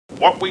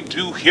What we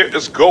do here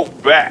is go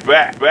back.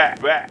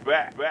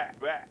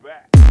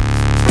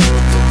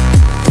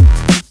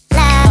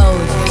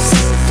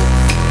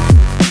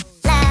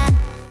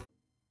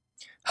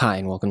 Hi,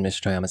 and welcome to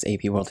Mr. Toyama's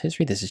AP World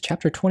History. This is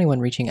Chapter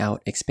 21, Reaching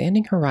Out,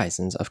 Expanding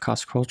Horizons of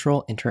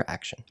Cross-Cultural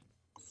Interaction.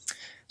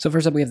 So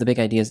first up, we have the big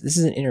ideas. This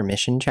is an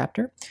intermission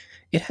chapter.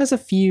 It has a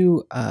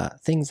few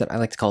things that I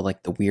like to call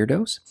like the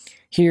weirdos.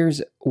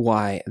 Here's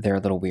why they're a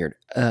little weird.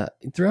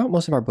 Throughout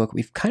most of our book,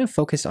 we've kind of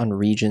focused on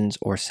regions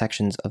or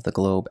sections of the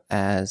globe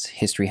as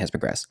history has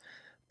progressed.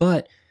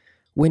 But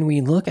when we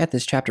look at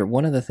this chapter,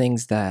 one of the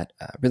things that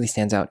really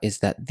stands out is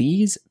that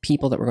these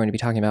people that we're going to be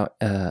talking about,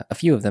 a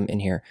few of them in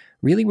here,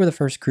 really were the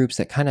first groups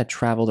that kind of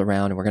traveled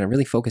around, and we're going to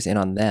really focus in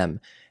on them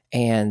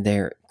and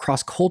their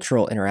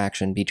cross-cultural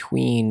interaction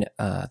between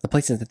the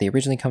places that they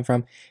originally come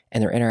from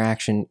and their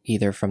interaction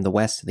either from the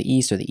west to the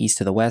east or the east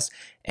to the west.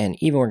 And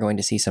even we're going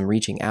to see some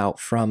reaching out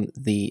from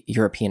the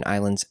European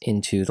islands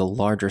into the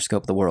larger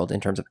scope of the world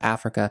in terms of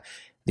Africa,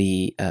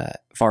 the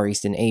Far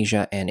East in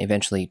Asia, and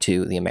eventually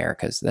to the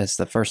Americas. That's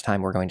the first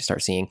time we're going to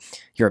start seeing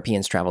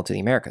Europeans travel to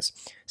the Americas.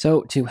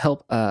 So to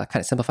help kind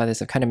of simplify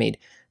this, I've kind of made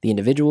the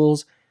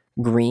individuals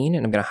green,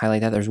 and I'm going to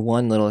highlight that. There's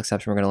one little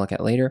exception we're going to look at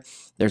later.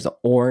 There's the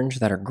orange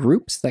that are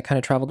groups that kind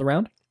of traveled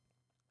around.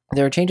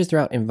 There are changes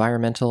throughout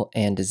environmental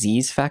and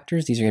disease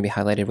factors. These are going to be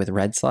highlighted with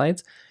red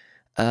slides.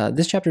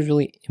 This chapter is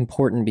really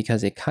important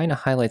because it kind of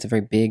highlights a very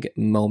big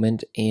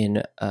moment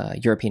in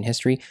European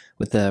history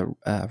with the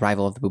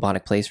arrival of the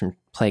bubonic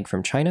plague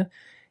from China.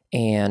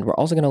 And we're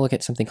also going to look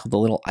at something called the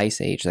Little Ice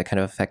Age that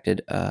kind of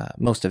affected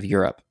most of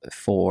Europe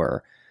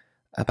for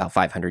about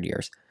 500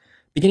 years.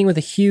 Beginning with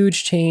a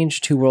huge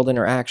change to world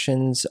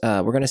interactions,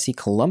 we're going to see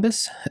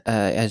Columbus.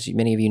 As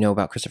many of you know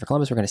about Christopher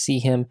Columbus, we're going to see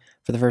him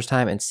for the first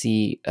time and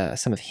see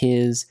some of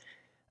his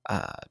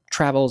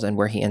travels and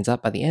where he ends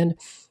up by the end.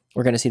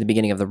 We're going to see the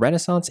beginning of the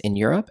Renaissance in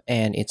Europe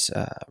and its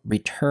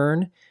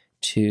return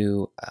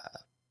to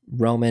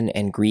Roman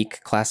and Greek,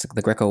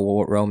 the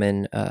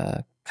Greco-Roman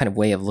kind of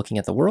way of looking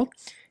at the world,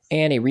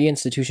 and a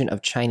reinstitution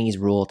of Chinese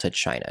rule to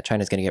China.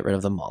 China's going to get rid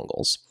of the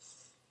Mongols.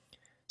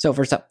 So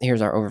first up,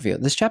 here's our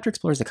overview. This chapter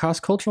explores the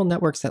cross-cultural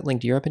networks that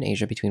linked Europe and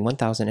Asia between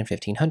 1000 and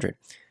 1500.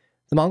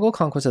 The Mongol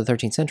conquest of the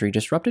 13th century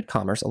disrupted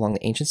commerce along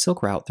the ancient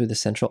Silk Route through the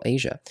Central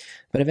Asia,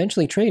 but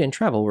eventually trade and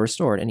travel were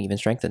restored and even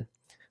strengthened.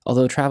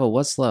 Although travel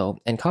was slow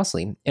and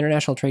costly,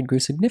 international trade grew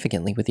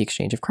significantly with the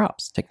exchange of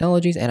crops,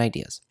 technologies, and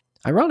ideas.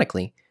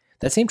 Ironically,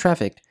 that same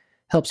traffic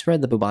helped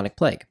spread the bubonic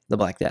plague, the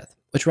Black Death,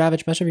 which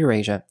ravaged much of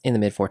Eurasia in the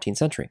mid-14th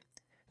century.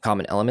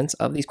 Common elements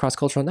of these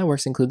cross-cultural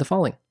networks include the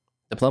following.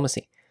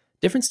 Diplomacy.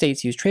 Different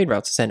states use trade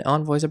routes to send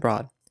envoys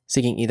abroad,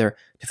 seeking either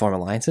to form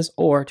alliances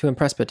or to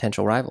impress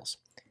potential rivals.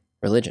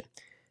 Religion.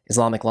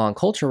 Islamic law and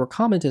culture were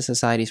common to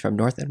societies from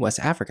North and West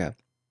Africa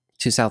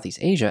to Southeast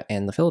Asia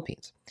and the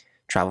Philippines.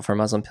 Travel for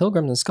Muslim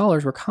pilgrims and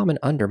scholars were common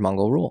under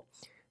Mongol rule.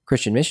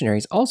 Christian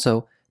missionaries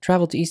also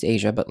traveled to East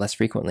Asia, but less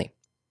frequently.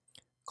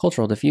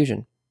 Cultural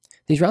diffusion.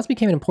 These routes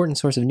became an important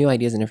source of new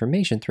ideas and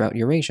information throughout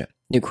Eurasia.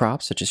 New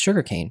crops, such as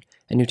sugarcane,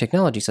 and new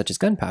technologies such as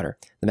gunpowder,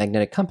 the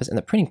magnetic compass, and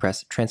the printing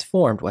press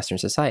transformed Western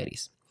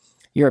societies.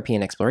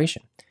 European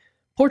exploration.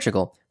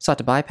 Portugal sought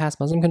to bypass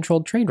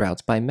Muslim-controlled trade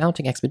routes by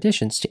mounting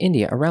expeditions to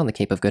India around the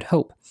Cape of Good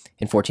Hope.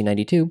 In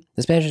 1492,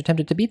 the Spanish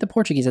attempted to beat the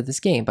Portuguese at this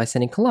game by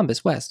sending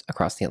Columbus west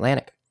across the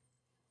Atlantic.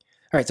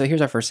 All right, so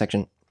here's our first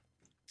section.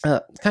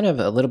 Kind of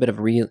a little bit of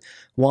a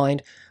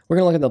rewind. We're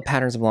going to look at the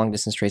patterns of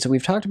long-distance trade. So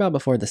we've talked about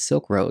before the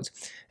Silk Roads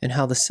and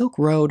how the Silk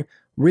Road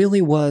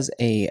really was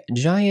a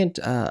giant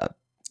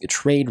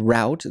trade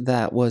route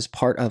that was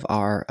part of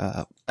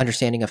our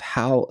understanding of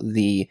how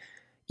the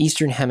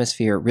Eastern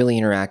Hemisphere really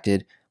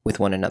interacted with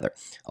one another.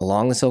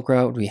 Along the Silk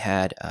Road, we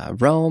had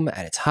Rome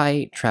at its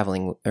height,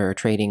 traveling or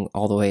trading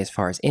all the way as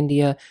far as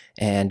India,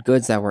 and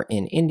goods that were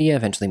in India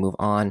eventually move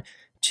on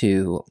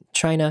to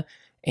China.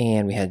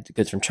 And we had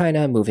goods from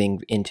China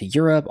moving into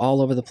Europe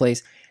all over the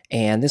place,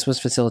 and this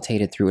was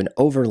facilitated through an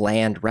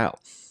overland route.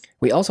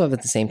 We also have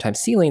at the same time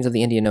sea lanes of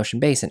the Indian Ocean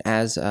Basin.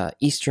 As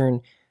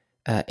Eastern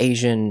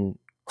Asian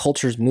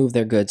cultures moved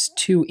their goods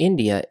to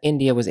India,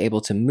 India was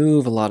able to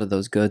move a lot of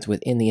those goods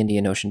within the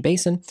Indian Ocean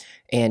Basin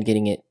and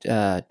getting it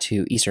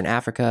to Eastern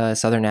Africa,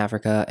 Southern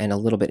Africa, and a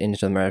little bit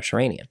into the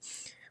Mediterranean.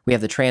 We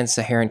have the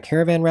trans-Saharan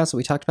caravan routes that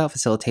we talked about,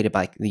 facilitated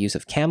by the use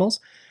of camels.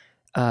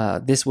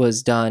 This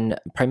was done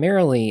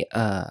primarily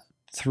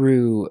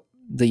through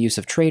the use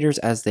of traders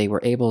as they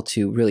were able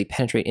to really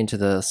penetrate into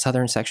the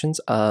southern sections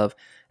of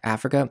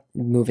Africa,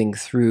 moving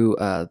through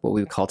what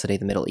we would call today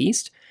the Middle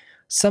East.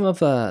 Some of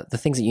the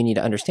things that you need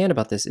to understand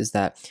about this is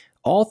that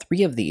all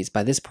three of these,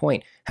 by this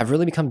point, have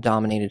really become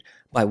dominated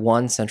by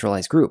one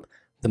centralized group,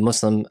 the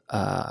Muslim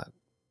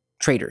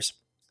traders.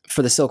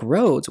 For the Silk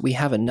Roads, we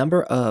have a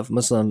number of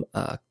Muslim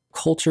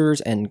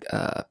cultures and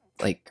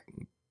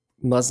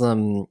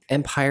Muslim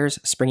empires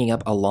springing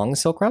up along the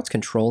Silk Routes,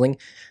 controlling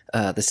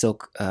the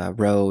Silk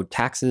Road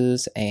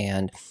taxes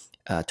and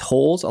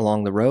tolls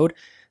along the road.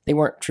 They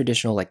weren't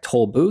traditional like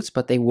toll booths,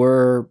 but they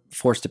were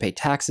forced to pay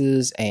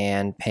taxes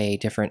and pay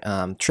different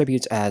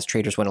tributes as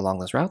traders went along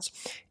those routes.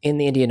 In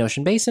the Indian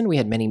Ocean Basin, we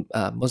had many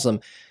Muslim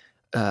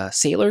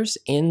sailors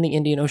in the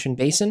Indian Ocean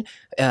Basin.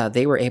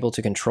 They were able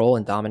to control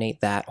and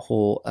dominate that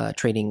whole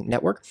trading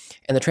network.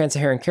 And the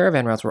trans-Saharan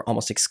caravan routes were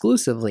almost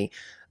exclusively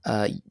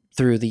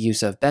through the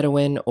use of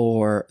Bedouin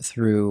or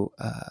through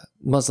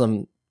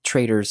Muslim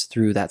traders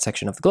through that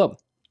section of the globe.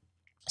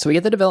 So we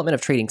get the development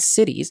of trading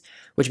cities,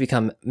 which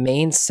become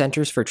main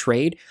centers for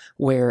trade,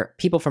 where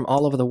people from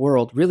all over the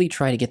world really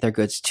try to get their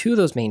goods to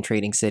those main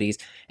trading cities,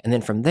 and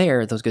then from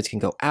there, those goods can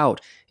go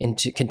out and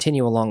to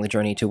continue along the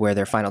journey to where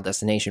their final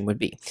destination would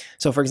be.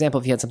 So for example,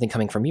 if you had something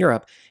coming from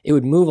Europe, it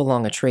would move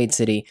along a trade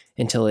city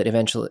until it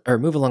eventually, or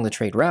move along the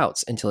trade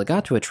routes until it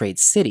got to a trade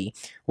city,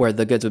 where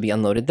the goods would be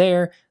unloaded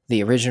there.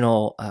 The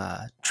original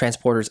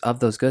transporters of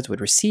those goods would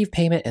receive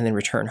payment and then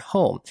return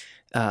home.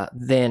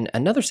 Then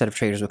another set of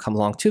traders would come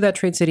along to that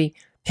trade city,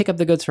 pick up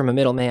the goods from a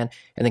middleman,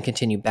 and then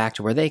continue back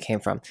to where they came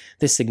from.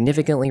 This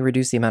significantly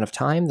reduced the amount of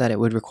time that it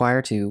would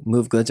require to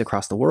move goods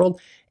across the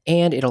world,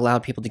 and it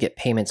allowed people to get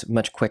payments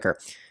much quicker.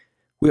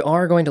 We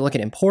are going to look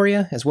at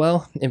emporia as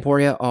well.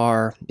 Emporia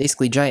are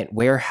basically giant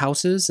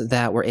warehouses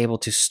that were able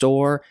to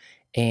store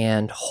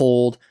and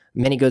hold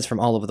many goods from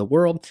all over the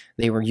world.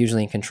 They were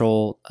usually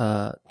controlled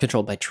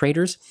by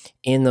traders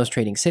in those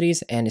trading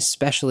cities, and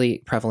especially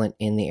prevalent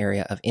in the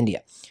area of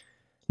India.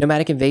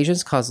 Nomadic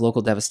invasions cause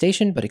local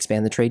devastation but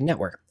expand the trade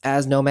network.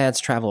 As nomads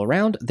travel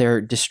around,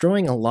 they're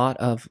destroying a lot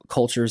of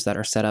cultures that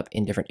are set up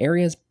in different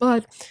areas,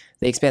 but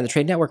they expand the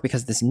trade network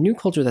because this new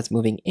culture that's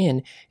moving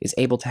in is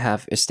able to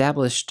have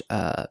established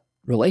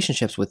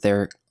relationships with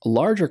their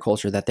larger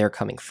culture that they're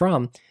coming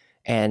from,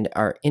 and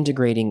are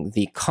integrating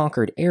the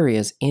conquered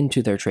areas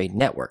into their trade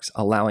networks,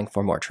 allowing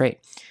for more trade.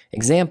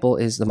 Example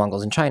is the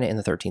Mongols in China in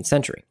the 13th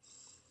century.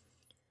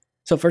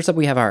 So first up,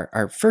 we have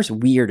our first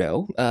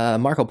weirdo,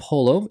 Marco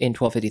Polo in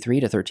 1253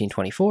 to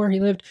 1324 he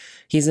lived.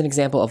 He's an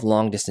example of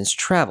long-distance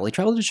travel. He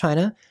traveled to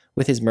China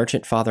with his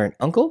merchant father and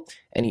uncle,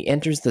 and he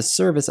enters the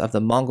service of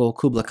the Mongol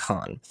Kublai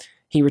Khan.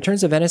 He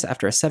returns to Venice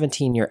after a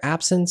 17-year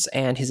absence,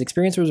 and his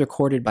experience was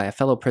recorded by a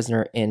fellow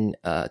prisoner in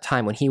a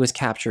time when he was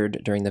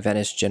captured during the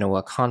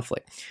Venice-Genoa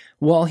conflict.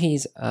 While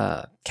he's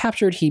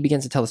captured, he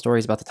begins to tell the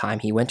stories about the time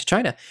he went to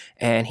China,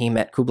 and he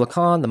met Kublai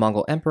Khan, the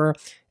Mongol emperor,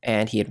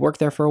 and he had worked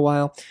there for a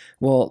while.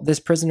 Well, this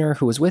prisoner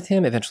who was with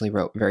him eventually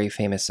wrote very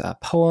famous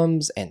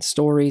poems and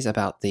stories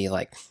about the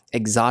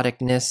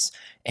exoticness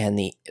and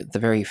the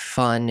very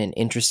fun and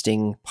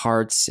interesting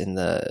parts and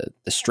the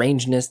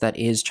strangeness that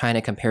is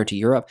China compared to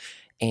Europe.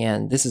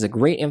 And this is a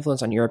great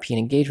influence on European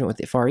engagement with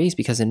the Far East,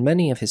 because in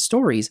many of his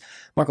stories,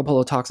 Marco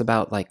Polo talks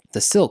about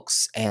the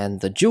silks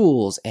and the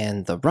jewels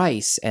and the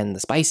rice and the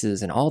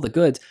spices and all the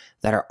goods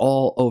that are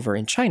all over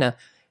in China.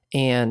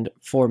 And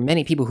for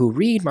many people who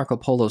read Marco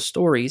Polo's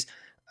stories,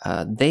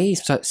 they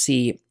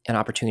see an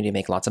opportunity to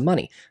make lots of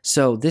money.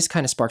 So this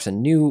kind of sparks a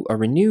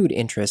renewed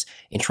interest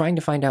in trying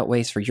to find out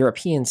ways for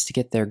Europeans to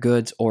get their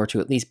goods, or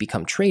to at least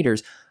become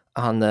traders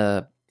on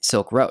the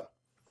Silk Road.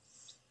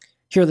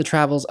 Here are the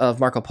travels of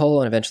Marco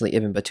Polo and eventually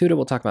Ibn Battuta,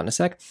 we'll talk about in a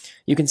sec.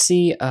 You can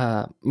see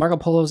Marco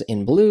Polo's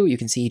in blue. You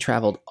can see he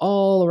traveled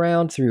all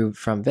around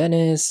from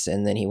Venice,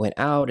 and then he went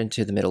out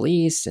into the Middle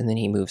East, and then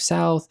he moved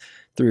south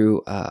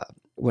through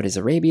what is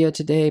Arabia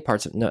today,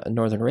 parts of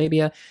northern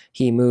Arabia.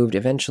 He moved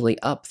eventually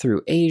up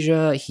through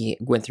Asia. He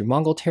went through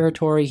Mongol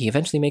territory. He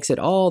eventually makes it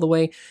all the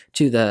way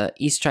to the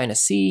East China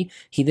Sea.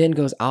 He then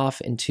goes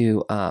off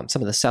into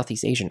some of the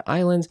Southeast Asian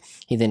islands.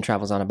 He then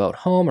travels on a boat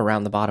home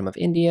around the bottom of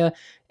India,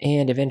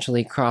 and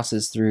eventually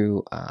crosses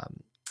through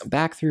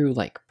back through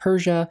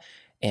Persia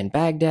and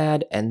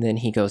Baghdad, and then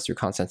he goes through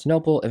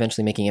Constantinople,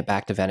 eventually making it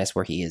back to Venice,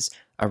 where he is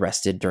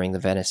arrested during the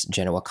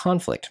Venice-Genoa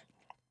conflict.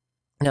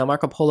 Now,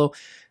 Marco Polo,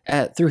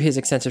 through his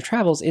extensive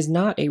travels, is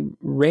not a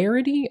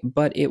rarity,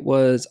 but it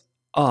was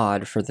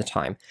odd for the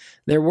time.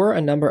 There were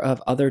a number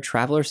of other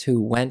travelers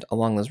who went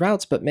along those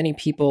routes, but many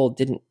people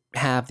didn't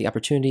have the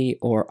opportunity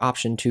or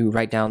option to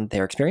write down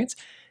their experience.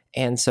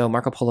 And so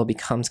Marco Polo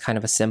becomes kind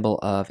of a symbol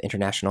of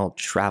international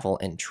travel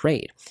and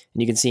trade.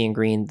 And you can see in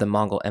green the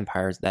Mongol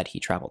empires that he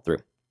traveled through.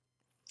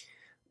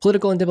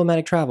 Political and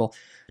diplomatic travel.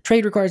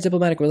 Trade requires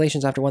diplomatic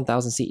relations after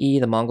 1000 CE.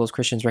 The Mongols,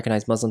 Christians,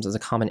 recognized Muslims as a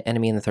common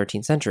enemy in the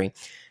 13th century.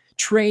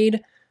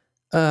 Trade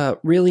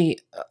really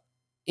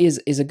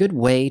is a good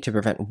way to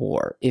prevent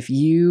war. If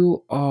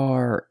you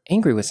are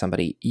angry with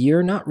somebody,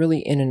 you're not really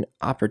in an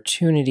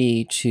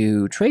opportunity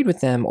to trade with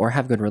them or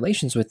have good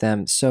relations with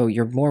them, so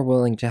you're more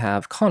willing to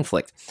have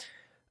conflict.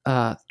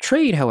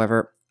 Trade,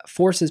 however,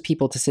 forces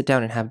people to sit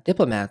down and have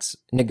diplomats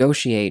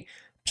negotiate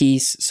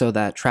peace so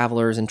that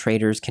travelers and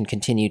traders can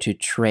continue to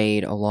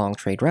trade along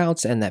trade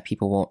routes and that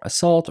people won't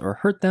assault or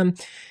hurt them.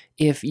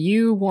 If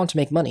you want to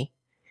make money,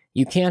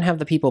 you can't have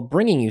the people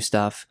bringing you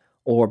stuff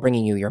or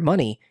bringing you your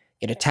money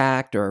get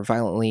attacked or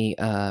violently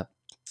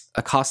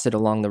accosted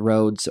along the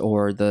roads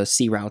or the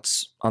sea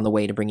routes on the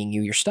way to bringing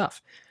you your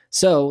stuff.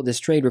 So this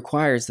trade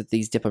requires that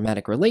these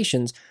diplomatic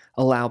relations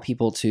allow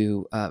people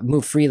to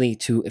move freely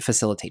to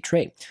facilitate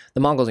trade. The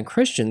Mongols and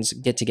Christians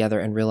get together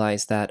and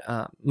realize that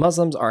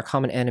Muslims are a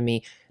common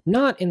enemy,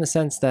 not in the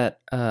sense that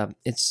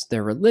it's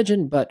their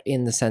religion, but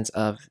in the sense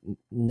of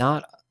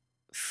not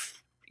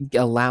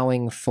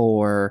allowing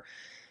for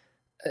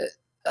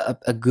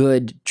a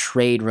good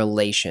trade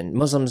relation.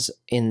 Muslims,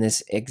 in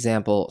this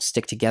example,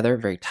 stick together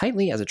very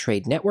tightly as a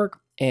trade network,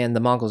 and the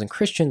Mongols and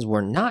Christians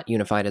were not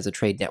unified as a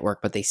trade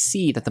network, but they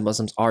see that the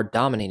Muslims are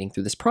dominating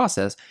through this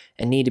process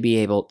and need to be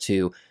able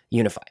to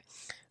unify.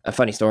 A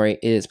funny story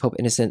is Pope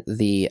Innocent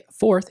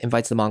IV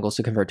invites the Mongols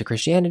to convert to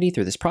Christianity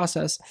through this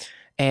process,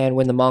 and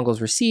when the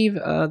Mongols receive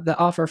the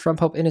offer from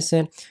Pope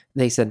Innocent,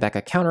 they send back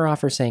a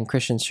counteroffer saying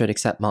Christians should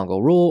accept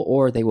Mongol rule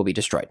or they will be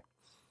destroyed.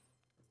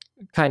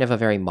 Kind of a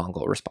very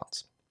Mongol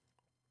response.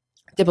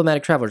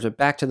 Diplomatic travelers are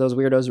back to those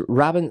weirdos.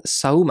 Rabban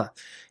Sauma.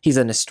 He's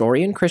a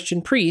Nestorian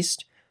Christian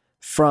priest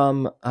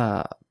from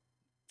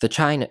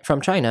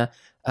China,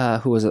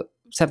 who was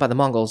sent by the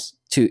Mongols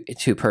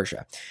to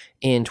Persia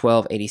in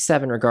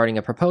 1287 regarding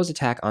a proposed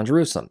attack on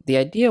Jerusalem. The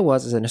idea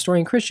was, as a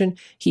Nestorian Christian,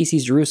 he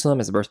sees Jerusalem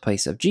as the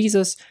birthplace of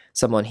Jesus,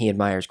 someone he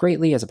admires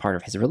greatly as a part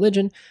of his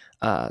religion.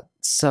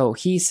 So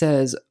he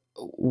says,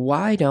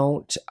 why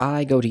don't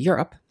I go to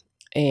Europe?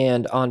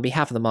 And on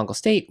behalf of the Mongol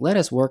state, let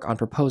us work on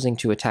proposing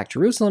to attack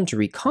Jerusalem, to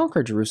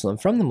reconquer Jerusalem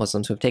from the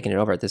Muslims who have taken it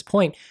over at this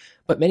point.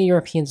 But many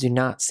Europeans do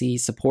not see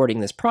supporting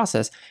this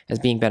process as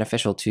being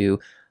beneficial to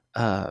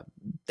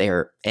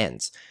their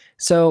ends.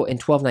 So in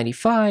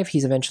 1295,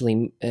 he's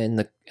eventually in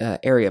the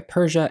area of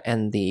Persia,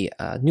 and the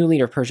new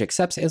leader of Persia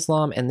accepts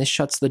Islam, and this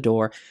shuts the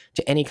door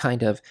to any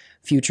kind of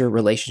future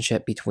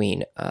relationship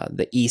between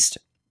the East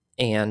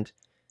and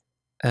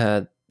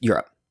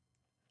Europe.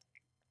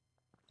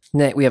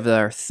 Next, we have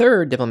our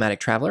third diplomatic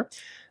traveler,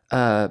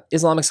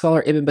 Islamic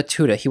scholar Ibn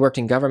Battuta. He worked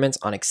in governments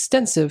on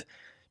extensive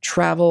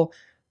travel.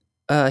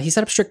 He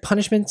set up strict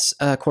punishments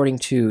according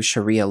to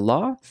Sharia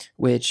law,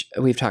 which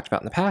we've talked about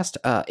in the past.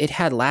 It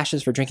had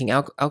lashes for drinking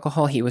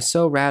alcohol. He was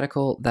so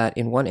radical that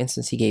in one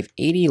instance he gave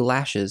 80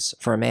 lashes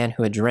for a man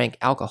who had drank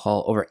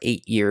alcohol over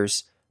 8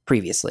 years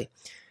previously.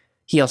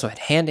 He also had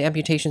hand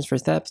amputations for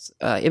thefts.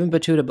 Ibn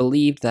Battuta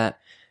believed that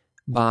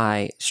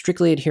by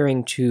strictly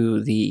adhering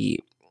to the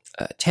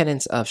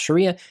tenets of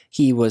Sharia,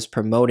 he was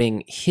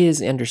promoting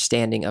his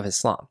understanding of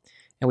Islam.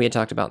 And we had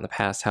talked about in the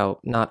past how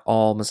not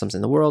all Muslims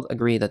in the world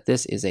agree that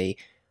this is a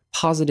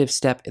positive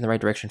step in the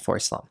right direction for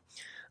Islam.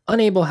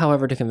 Unable,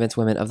 however, to convince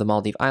women of the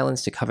Maldive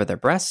Islands to cover their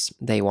breasts,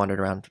 they wandered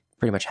around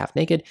pretty much half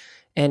naked,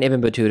 and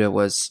Ibn Battuta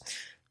was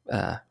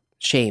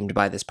shamed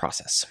by this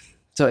process.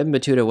 So Ibn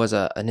Battuta was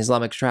an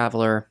Islamic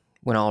traveler,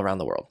 went all around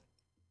the world.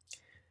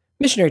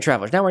 Missionary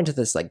travelers. Now we're into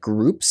this like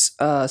groups.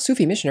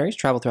 Sufi missionaries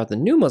travel throughout the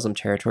new Muslim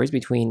territories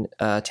between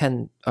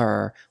 1000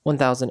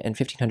 and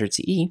 1500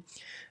 CE.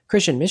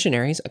 Christian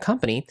missionaries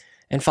accompany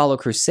and follow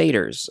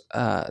crusaders.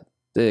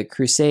 The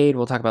crusade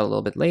we'll talk about a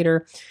little bit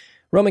later.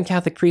 Roman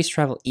Catholic priests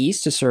travel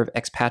east to serve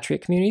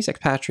expatriate communities.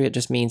 Expatriate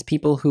just means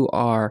people who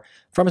are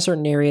from a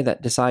certain area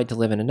that decide to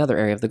live in another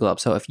area of the globe.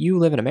 So if you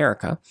live in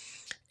America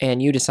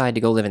and you decide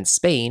to go live in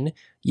Spain,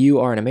 you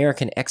are an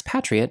American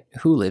expatriate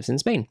who lives in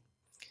Spain.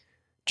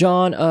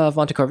 John of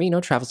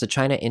Montecorvino travels to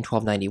China in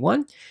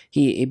 1291.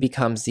 He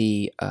becomes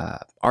the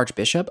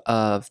Archbishop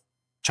of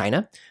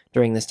China.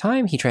 During this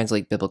time, he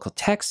translates biblical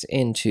texts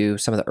into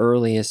some of the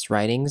earliest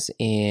writings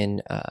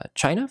in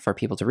China for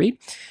people to read.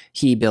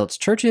 He builds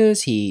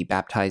churches. He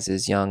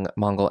baptizes young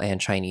Mongol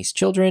and Chinese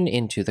children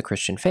into the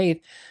Christian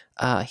faith.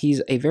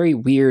 He's a very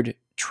weird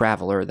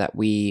traveler that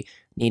we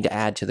need to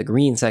add to the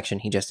green section.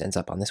 He just ends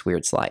up on this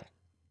weird slide.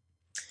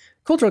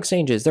 Cultural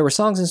exchanges. There were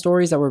songs and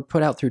stories that were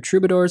put out through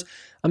troubadours,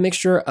 a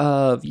mixture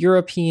of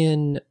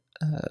European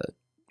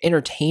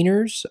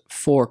entertainers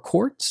for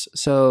courts.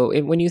 So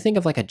when you think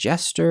of like a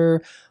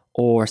jester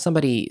or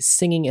somebody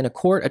singing in a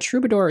court, a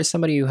troubadour is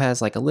somebody who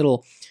has like a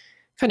little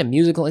kind of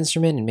musical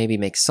instrument and maybe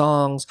makes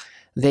songs.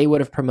 They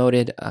would have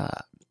promoted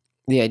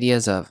the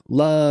ideas of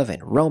love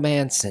and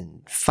romance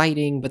and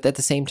fighting, but at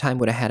the same time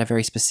would have had a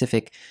very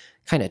specific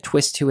kind of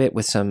twist to it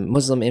with some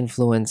Muslim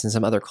influence and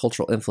some other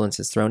cultural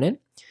influences thrown in.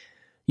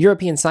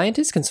 European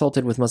scientists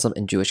consulted with Muslim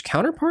and Jewish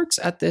counterparts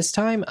at this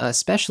time,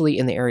 especially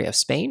in the area of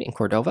Spain, in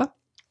Cordova.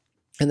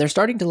 And they're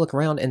starting to look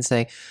around and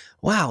say,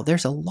 wow,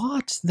 there's a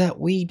lot that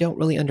we don't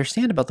really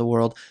understand about the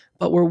world,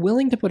 but we're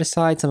willing to put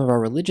aside some of our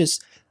religious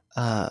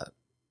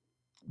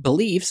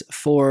beliefs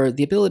for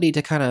the ability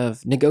to kind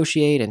of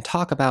negotiate and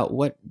talk about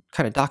what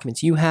kind of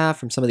documents you have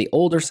from some of the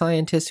older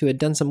scientists who had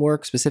done some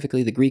work,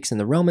 specifically the Greeks and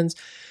the Romans.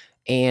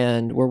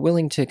 And we're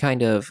willing to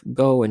kind of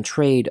go and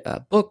trade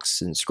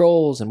books and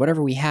scrolls and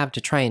whatever we have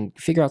to try and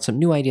figure out some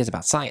new ideas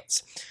about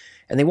science.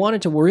 And they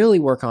wanted to really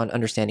work on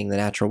understanding the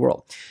natural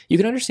world. You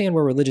can understand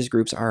where religious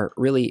groups are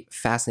really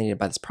fascinated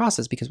by this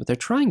process because what they're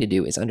trying to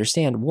do is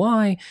understand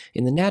why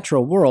in the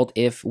natural world,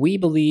 if we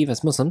believe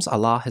as Muslims,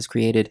 Allah has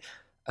created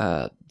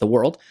the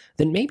world,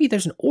 then maybe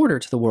there's an order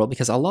to the world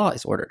because Allah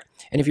is ordered.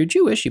 And if you're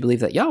Jewish, you believe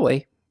that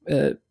Yahweh,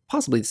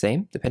 possibly the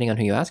same, depending on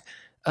who you ask,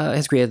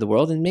 has created the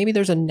world, and maybe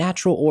there's a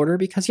natural order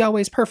because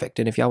Yahweh is perfect.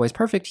 And if Yahweh is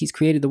perfect, he's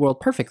created the world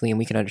perfectly, and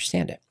we can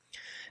understand it.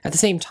 At the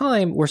same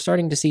time, we're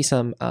starting to see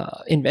some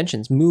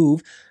inventions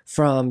move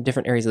from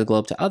different areas of the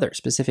globe to others,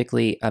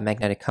 specifically a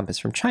magnetic compass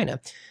from China.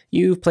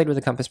 You've played with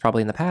a compass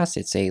probably in the past.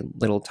 It's a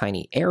little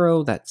tiny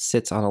arrow that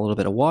sits on a little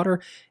bit of water,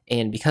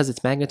 and because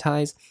it's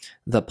magnetized,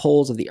 the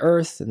poles of the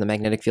Earth and the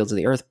magnetic fields of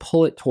the Earth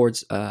pull it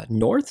towards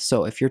north.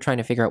 So if you're trying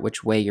to figure out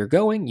which way you're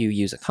going, you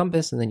use a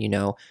compass, and then you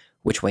know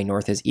which way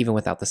north is, even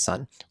without the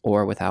sun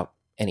or without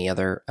any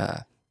other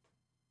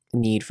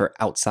need for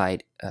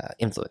outside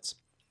influence.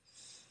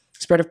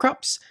 Spread of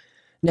crops.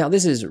 Now,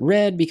 this is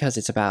red because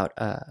it's about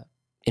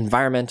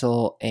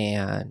environmental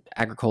and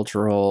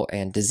agricultural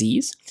and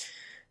disease.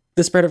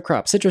 The spread of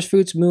crops. Citrus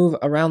fruits move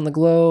around the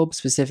globe,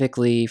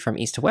 specifically from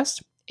east to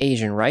west.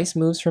 Asian rice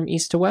moves from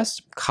east to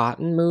west.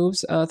 Cotton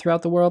moves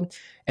throughout the world.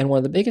 And one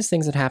of the biggest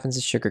things that happens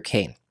is sugar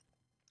cane.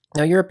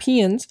 Now,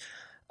 Europeans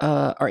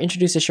are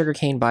introduced to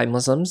sugarcane by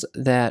Muslims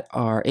that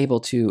are able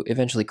to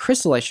eventually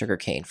crystallize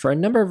sugarcane. For a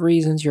number of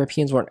reasons,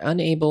 Europeans were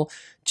unable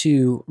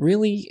to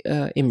really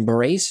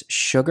embrace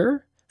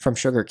sugar from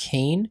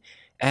sugarcane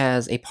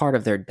as a part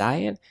of their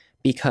diet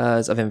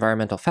because of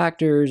environmental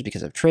factors,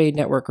 because of trade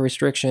network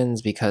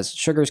restrictions, because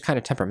sugar is kind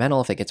of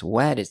temperamental. If it gets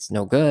wet, it's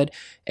no good.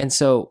 And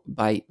so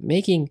by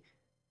making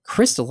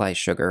crystallized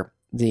sugar,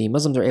 the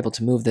Muslims are able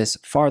to move this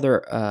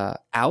farther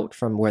out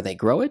from where they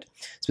grow it,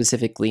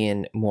 specifically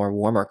in more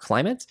warmer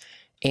climates.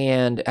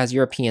 And as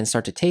Europeans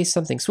start to taste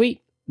something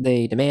sweet,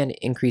 the demand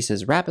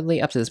increases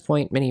rapidly. Up to this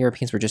point, many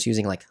Europeans were just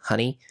using like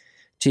honey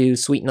to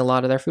sweeten a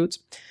lot of their foods.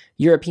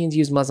 Europeans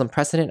used Muslim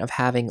precedent of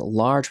having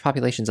large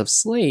populations of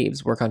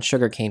slaves work on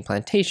sugarcane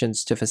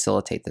plantations to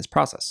facilitate this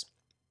process.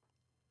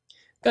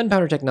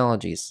 Gunpowder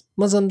technologies.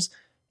 Muslims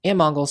and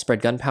Mongols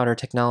spread gunpowder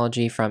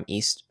technology from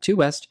east to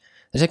west.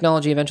 The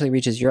technology eventually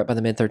reaches Europe by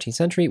the mid-13th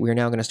century. We are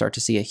now going to start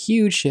to see a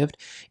huge shift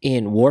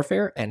in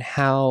warfare and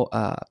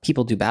how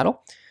people do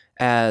battle,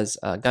 as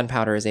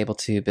gunpowder is able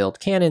to build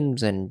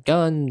cannons and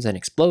guns and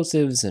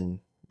explosives and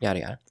yada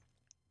yada.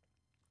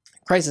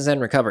 Crisis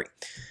and recovery.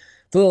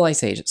 The Little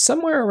Ice Age.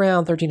 Somewhere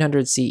around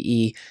 1300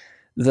 CE,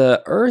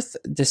 the Earth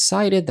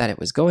decided that it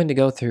was going to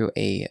go through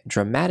a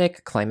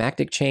dramatic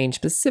climactic change,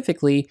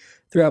 specifically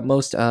throughout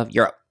most of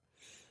Europe.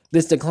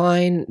 This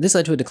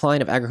led to a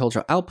decline of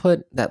agricultural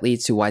output that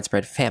leads to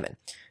widespread famine.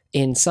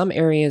 In some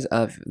areas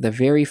of the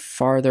very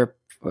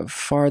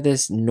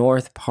farthest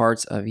north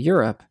parts of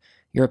Europe,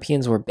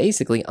 Europeans were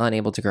basically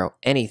unable to grow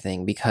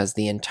anything because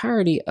the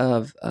entirety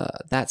of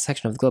that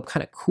section of the globe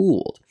kind of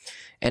cooled.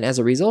 And as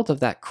a result of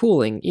that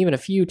cooling, even a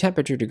few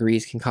temperature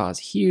degrees can cause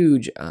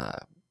huge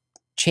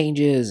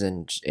changes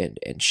and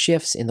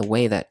shifts in the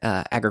way that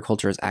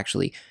agriculture is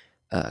actually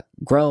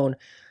grown.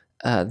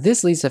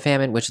 This leads to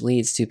famine, which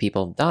leads to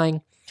people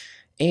dying.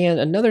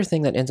 And another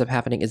thing that ends up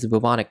happening is the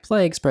bubonic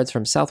plague spreads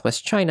from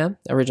southwest China,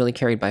 originally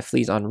carried by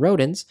fleas on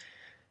rodents,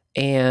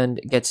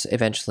 and gets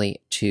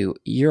eventually to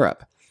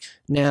Europe.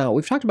 Now,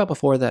 we've talked about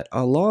before that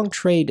along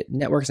trade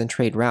networks and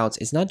trade routes,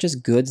 it's not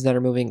just goods that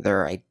are moving,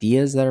 there are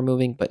ideas that are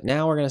moving, but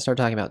now we're going to start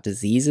talking about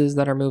diseases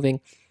that are moving.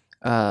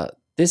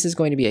 This is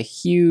going to be a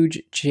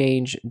huge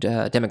change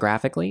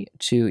demographically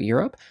to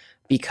Europe,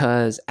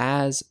 because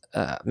as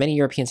many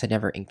Europeans had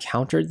never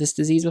encountered this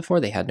disease before,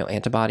 they had no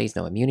antibodies,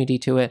 no immunity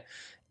to it,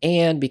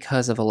 and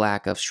because of a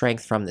lack of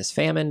strength from this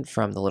famine,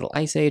 from the Little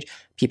Ice Age,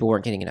 people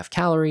weren't getting enough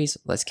calories.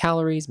 Less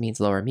calories means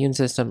lower immune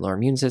system. Lower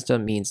immune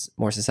system means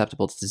more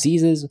susceptible to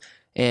diseases,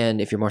 and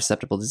if you're more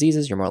susceptible to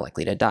diseases, you're more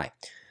likely to die.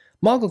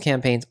 Mongol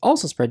campaigns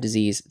also spread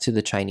disease to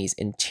the Chinese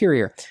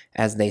interior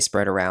as they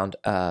spread around,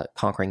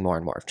 conquering more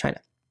and more of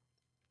China.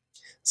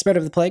 Spread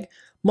of the plague.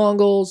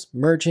 Mongols,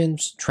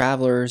 merchants,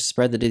 travelers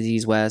spread the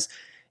disease west.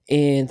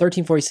 In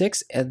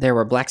 1346, there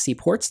were Black Sea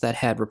ports that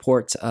had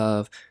reports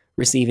of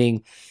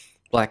receiving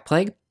Black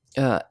Plague.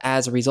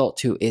 As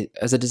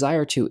a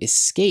desire to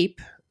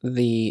escape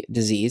the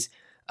disease,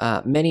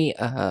 many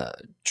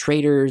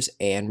traders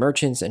and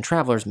merchants and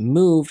travelers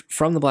moved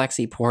from the Black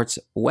Sea ports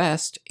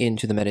west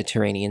into the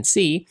Mediterranean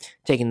Sea,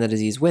 taking the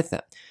disease with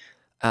them.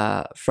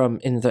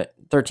 In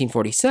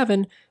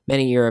 1347,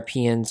 many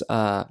Europeans,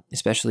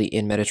 especially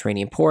in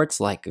Mediterranean ports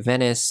like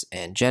Venice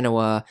and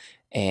Genoa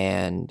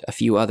and a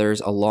few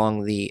others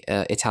along the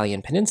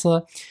Italian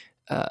peninsula,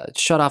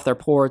 shut off their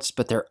ports,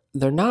 but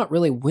they're not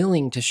really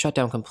willing to shut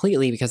down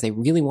completely because they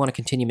really want to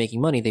continue making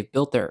money. They've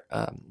built their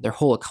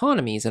whole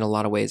economies in a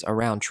lot of ways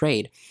around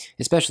trade,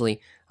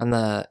 especially on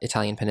the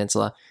Italian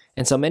peninsula.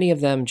 And so many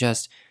of them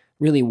just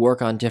really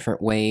work on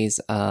different ways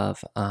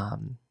of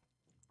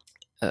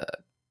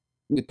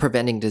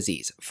preventing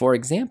disease. For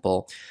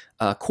example,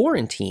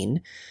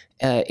 quarantine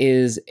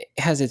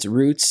has its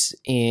roots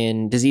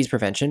in disease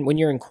prevention. When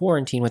you're in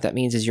quarantine, what that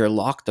means is you're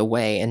locked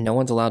away and no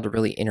one's allowed to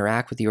really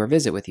interact with you or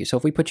visit with you. So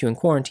if we put you in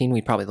quarantine,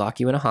 we'd probably lock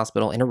you in a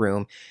hospital in a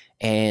room,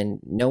 and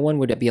no one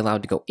would be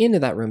allowed to go into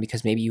that room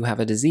because maybe you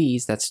have a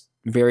disease that's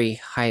very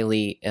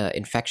highly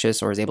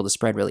infectious or is able to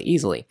spread really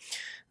easily.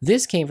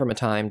 This came from a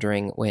time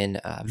during when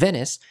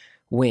Venice,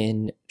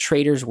 when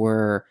traders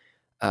were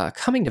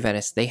coming to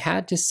Venice, they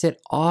had to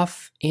sit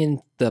off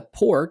in the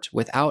port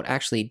without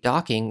actually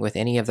docking with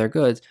any of their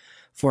goods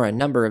for a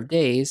number of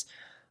days,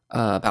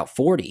 about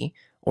 40,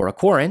 or a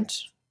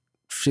quarant,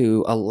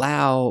 to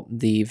allow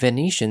the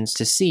Venetians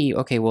to see,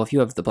 okay, well, if you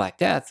have the Black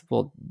Death,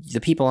 well, the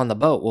people on the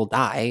boat will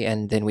die,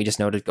 and then we just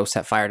know to go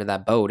set fire to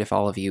that boat if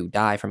all of you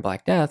die from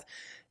Black Death,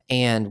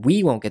 and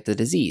we won't get the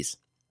disease.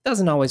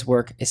 Doesn't always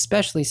work,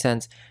 especially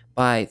since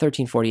by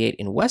 1348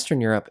 in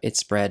Western Europe, it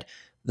spread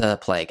the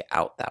plague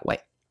out that way.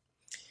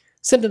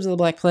 Symptoms of the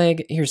Black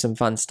Plague, here's some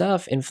fun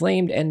stuff.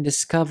 Inflamed and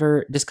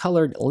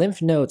discolored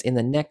lymph nodes in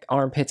the neck,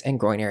 armpits, and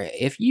groin area.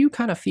 If you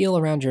kind of feel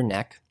around your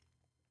neck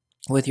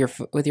with your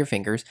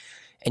fingers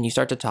and you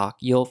start to talk,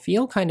 you'll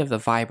feel kind of the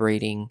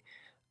vibrating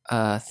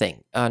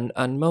thing.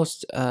 On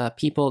most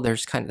people,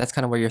 that's kind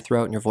of where your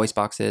throat and your voice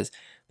box is.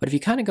 But if you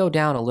kind of go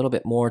down a little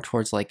bit more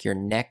towards like your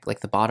neck,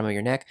 like the bottom of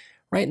your neck,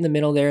 right in the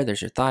middle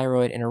there's your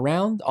thyroid, and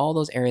around all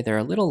those areas there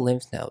are little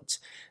lymph nodes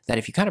that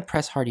if you kind of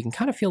press hard, you can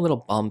kind of feel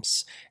little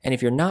bumps. And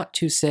if you're not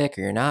too sick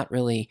or you're not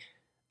really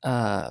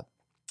under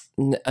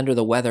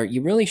the weather,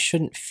 you really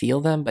shouldn't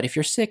feel them. But if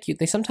you're sick,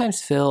 they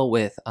sometimes fill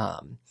with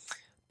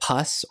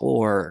pus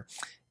or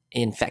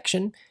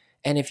infection.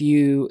 And if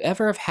you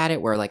ever have had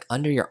it where like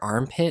under your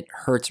armpit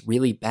hurts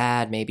really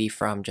bad, maybe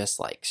from just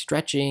like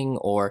stretching,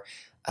 or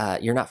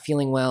you're not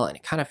feeling well and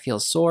it kind of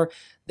feels sore,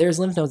 there's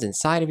lymph nodes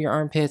inside of your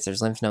armpits,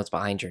 there's lymph nodes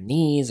behind your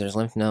knees, there's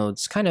lymph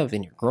nodes kind of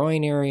in your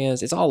groin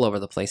areas. It's all over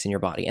the place in your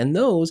body. And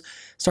those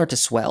start to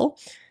swell.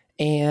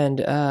 And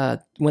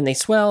when they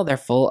swell, they're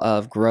full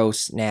of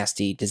gross,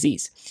 nasty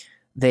disease.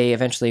 They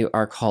eventually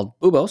are called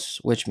buboes,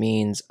 which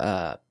means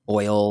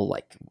oil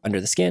like under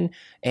the skin,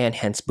 and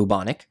hence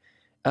bubonic.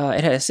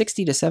 It had a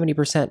 60 to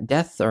 70%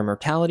 death or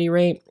mortality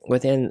rate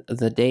within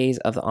the days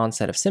of the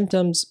onset of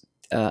symptoms.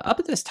 Up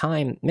at this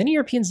time, many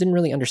Europeans didn't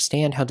really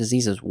understand how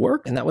diseases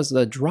work, and that was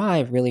the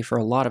drive really for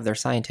a lot of their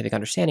scientific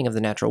understanding of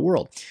the natural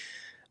world.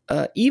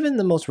 Even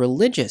the most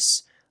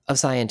religious of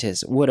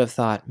scientists would have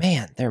thought,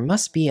 man, there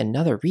must be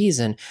another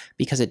reason,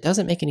 because it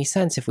doesn't make any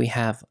sense if we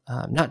have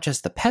not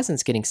just the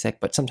peasants getting sick,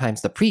 but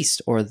sometimes the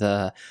priest or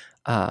the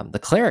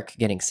cleric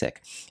getting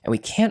sick. And we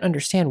can't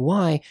understand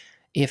why,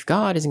 if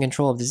God is in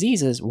control of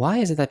diseases, why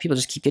is it that people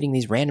just keep getting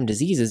these random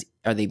diseases?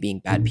 Are they being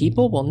bad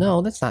people? Well,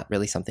 no, that's not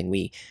really something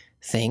we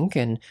think.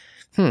 And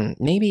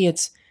maybe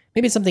it's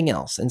something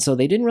else. And so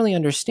they didn't really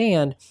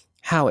understand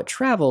how it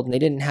traveled, and they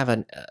didn't have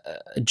a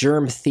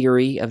germ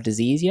theory of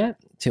disease yet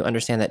to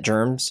understand that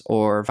germs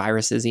or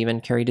viruses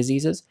even carry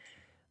diseases.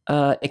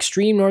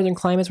 Extreme northern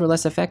climates were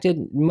less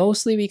affected,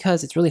 mostly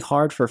because it's really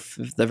hard for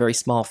the very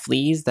small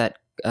fleas that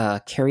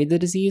carry the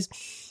disease.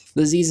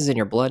 The disease is in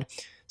your blood.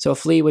 So a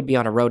flea would be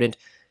on a rodent,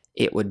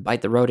 it would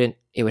bite the rodent,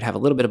 it would have a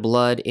little bit of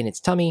blood in its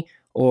tummy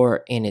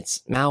or in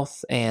its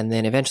mouth, and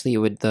then eventually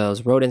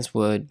those rodents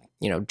would,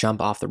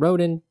 jump off the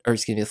rodent, or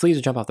excuse me, the fleas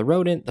would jump off the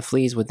rodent, the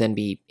fleas would then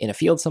be in a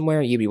field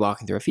somewhere, you'd be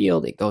walking through a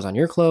field, it goes on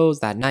your clothes,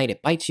 that night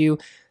it bites you,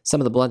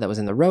 some of the blood that was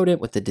in the rodent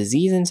with the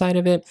disease inside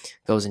of it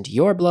goes into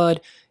your blood,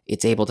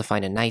 it's able to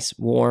find a nice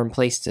warm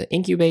place to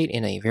incubate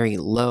in a very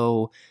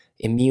low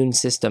immune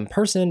system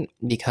person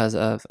because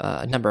of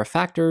a number of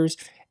factors,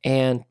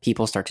 and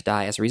people start to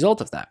die as a result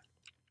of that.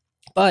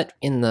 But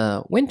in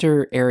the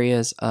winter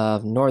areas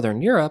of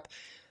Northern Europe,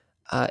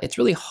 it's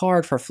really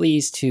hard for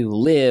fleas to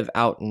live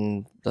out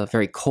in the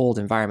very cold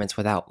environments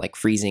without like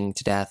freezing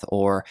to death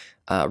or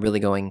really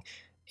going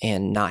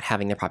and not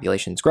having their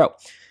populations grow.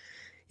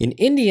 In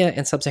India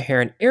and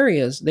sub-Saharan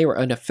areas, they were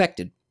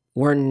unaffected.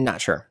 We're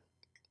not sure.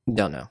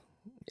 Don't know.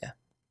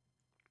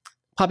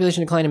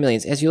 Population decline in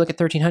millions. As you look at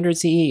 1300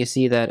 CE, you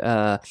see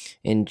that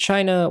in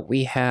China,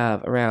 we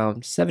have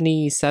around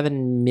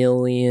 77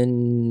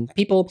 million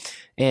people,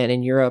 and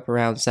in Europe,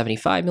 around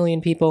 75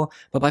 million people.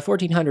 But by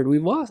 1400,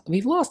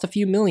 we've lost a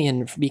few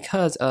million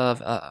because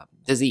of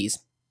disease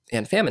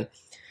and famine.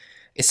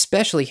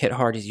 Especially hit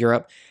hard is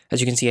Europe.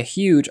 As you can see, a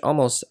huge,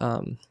 almost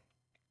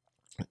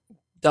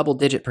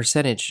double-digit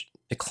percentage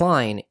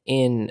decline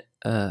in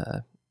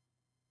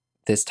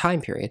this time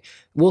period.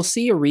 We'll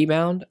see a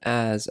rebound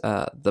as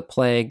the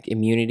plague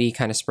immunity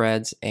kind of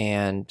spreads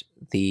and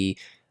the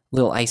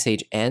little ice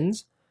age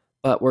ends,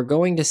 but we're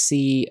going to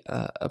see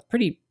a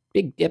pretty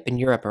big dip in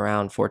Europe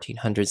around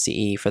 1400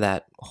 CE for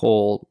that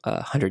whole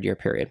 100-year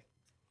period.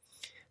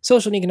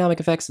 Social and economic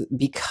effects,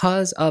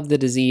 because of the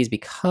disease,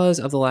 because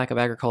of the lack of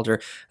agriculture,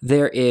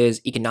 there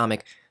is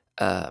economic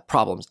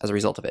problems as a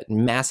result of it.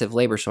 Massive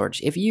labor shortage.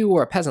 If you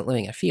were a peasant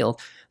living in a field,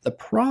 the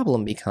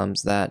problem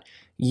becomes that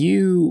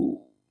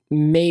you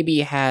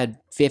maybe had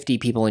 50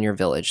 people in your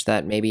village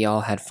that maybe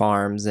all had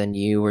farms, and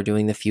you were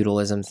doing the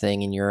feudalism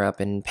thing in Europe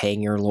and paying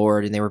your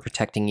lord, and they were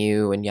protecting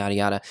you and yada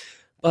yada.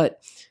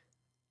 But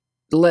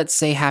let's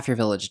say half your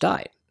village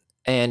died.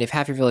 And if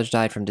half your village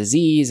died from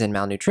disease and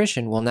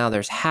malnutrition, well, now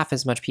there's half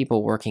as much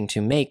people working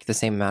to make the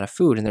same amount of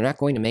food, and they're not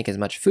going to make as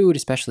much food,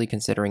 especially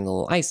considering the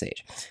little ice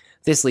age.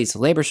 This leads to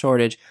labor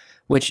shortage,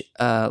 which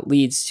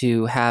leads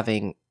to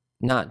having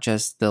not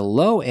just the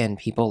low-end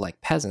people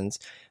like peasants,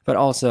 but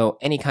also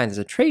any kinds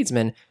of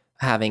tradesmen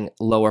having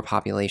lower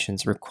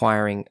populations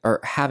requiring or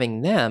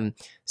having them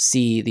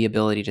see the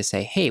ability to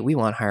say, hey, we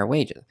want higher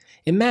wages.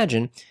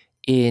 Imagine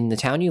in the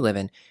town you live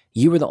in,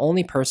 you were the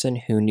only person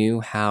who knew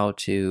how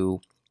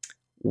to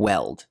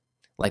weld,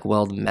 like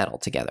weld metal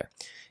together.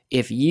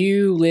 If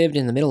you lived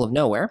in the middle of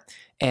nowhere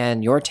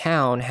and your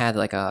town had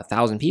like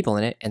 1,000 people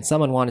in it and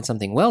someone wanted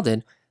something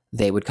welded,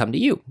 they would come to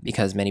you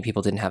because many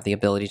people didn't have the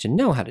ability to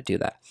know how to do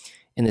that.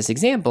 In this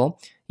example,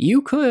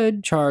 you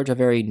could charge a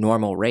very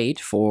normal rate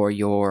for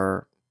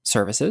your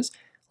services,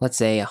 let's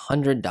say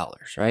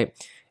 $100,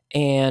 right?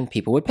 And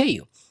people would pay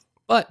you.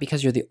 But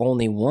because you're the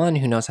only one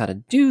who knows how to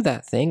do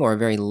that thing, or a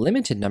very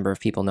limited number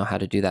of people know how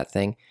to do that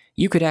thing,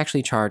 you could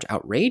actually charge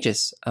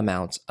outrageous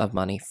amounts of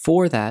money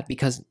for that,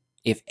 because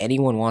if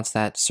anyone wants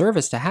that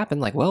service to happen,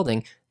 like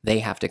welding, they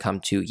have to come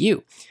to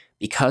you.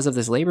 Because of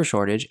this labor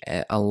shortage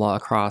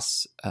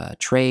across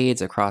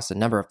trades, across a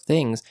number of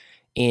things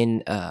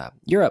in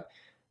Europe,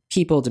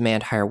 people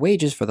demand higher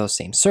wages for those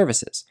same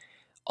services.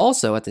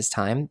 Also at this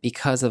time,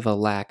 because of a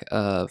lack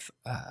of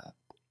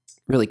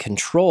really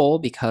control,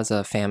 because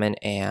of famine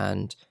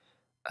and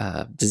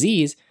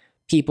disease,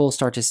 people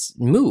start to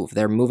move.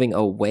 They're moving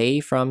away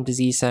from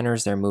disease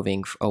centers. They're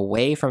moving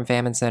away from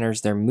famine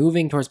centers. They're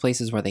moving towards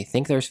places where they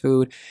think there's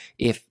food.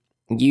 If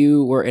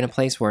you were in a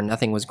place where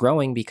nothing was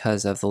growing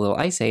because of the little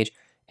ice age,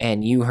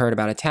 and you heard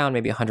about a town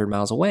maybe 100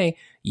 miles away,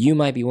 you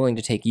might be willing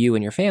to take you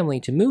and your family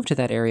to move to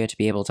that area to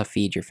be able to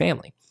feed your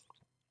family.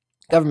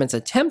 Governments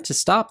attempt to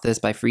stop this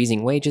by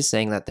freezing wages,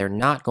 saying that they're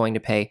not going to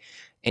pay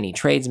any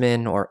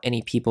tradesmen or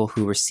any people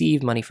who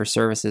receive money for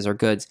services or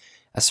goods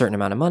a certain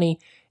amount of money,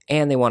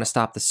 and they want to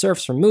stop the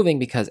serfs from moving,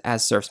 because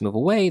as serfs move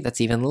away,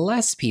 that's even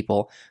less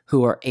people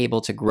who are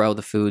able to grow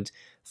the foods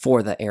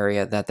for the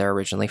area that they're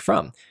originally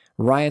from.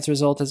 Riots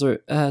result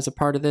as a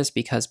part of this,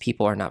 because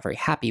people are not very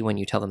happy when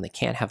you tell them they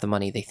can't have the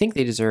money they think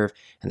they deserve,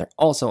 and they're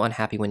also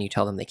unhappy when you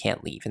tell them they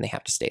can't leave and they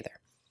have to stay there.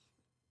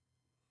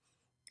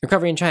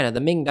 Recovery in China,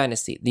 the Ming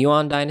Dynasty. The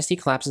Yuan Dynasty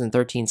collapses in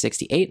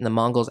 1368, and the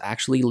Mongols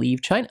actually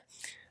leave China.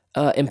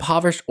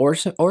 Impoverished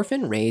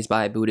orphan raised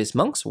by Buddhist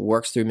monks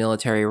works through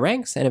military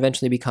ranks and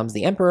eventually becomes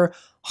the Emperor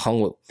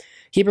Hongwu.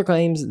 He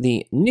proclaims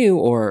the new,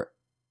 or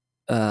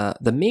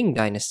the Ming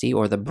Dynasty,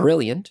 or the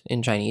Brilliant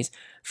in Chinese,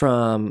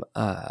 from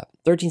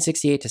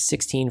 1368 to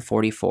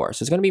 1644.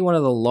 So it's going to be one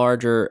of the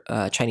larger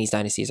Chinese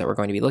dynasties that we're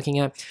going to be looking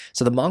at.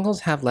 So the Mongols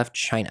have left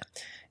China.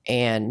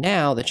 And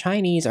now the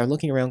Chinese are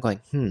looking around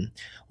going,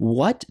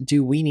 what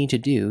do we need to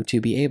do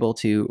to be able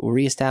to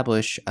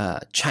reestablish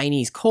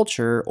Chinese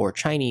culture or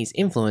Chinese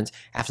influence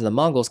after the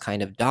Mongols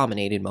kind of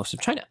dominated most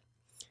of China?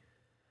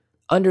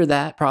 Under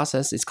that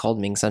process, it's called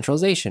Ming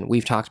centralization.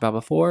 We've talked about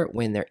before,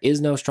 when there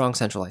is no strong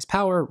centralized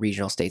power,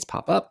 regional states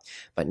pop up.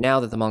 But now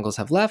that the Mongols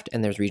have left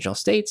and there's regional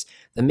states,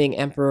 the Ming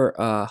Emperor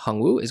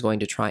Hongwu is going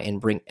to try and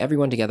bring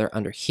everyone together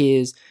under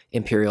his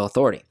imperial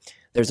authority.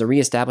 There's a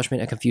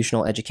reestablishment of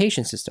Confucian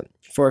education system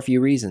for a few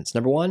reasons.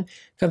 Number one,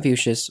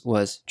 Confucius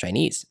was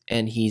Chinese,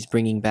 and he's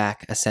bringing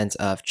back a sense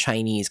of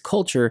Chinese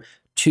culture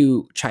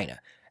to China.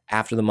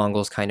 After the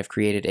Mongols kind of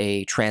created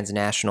a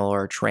transnational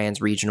or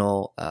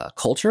trans-regional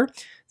culture,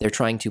 they're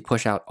trying to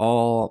push out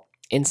all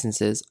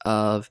instances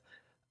of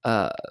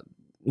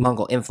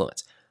Mongol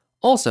influence.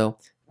 Also,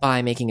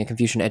 by making a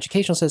Confucian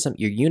educational system,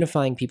 you're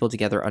unifying people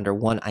together under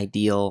one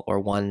ideal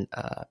or one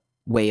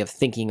way of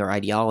thinking or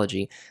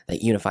ideology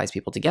that unifies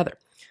people together.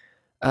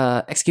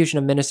 Execution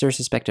of ministers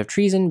suspected of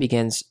treason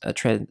begins a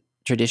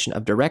tradition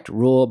of direct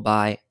rule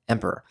by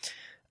emperor.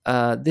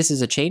 This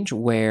is a change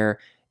where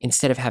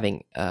instead of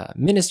having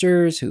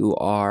ministers who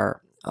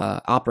are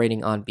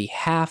operating on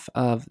behalf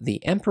of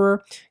the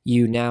emperor,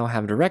 you now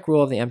have direct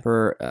rule of the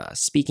emperor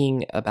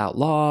speaking about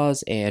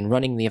laws and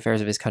running the affairs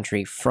of his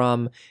country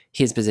from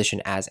his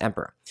position as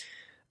emperor.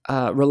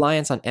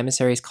 Reliance on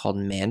emissaries called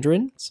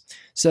mandarins.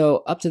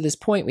 So up to this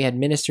point, we had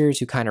ministers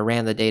who kind of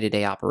ran the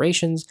day-to-day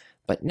operations,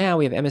 but now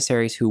we have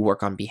emissaries who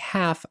work on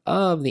behalf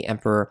of the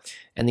emperor,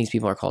 and these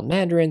people are called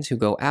mandarins, who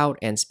go out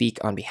and speak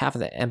on behalf of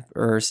the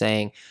emperor,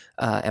 saying,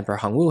 Emperor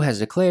Hongwu has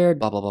declared,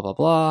 blah, blah, blah, blah,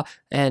 blah,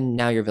 and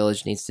now your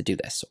village needs to do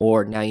this,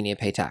 or now you need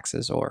to pay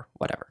taxes, or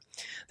whatever.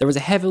 There was a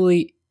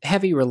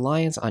heavy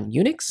reliance on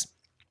eunuchs.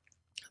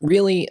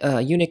 Really,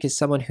 a eunuch is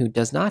someone who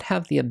does not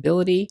have the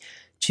ability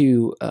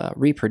to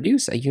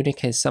reproduce. A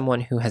eunuch is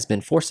someone who has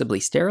been forcibly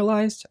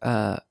sterilized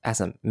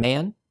as a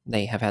man.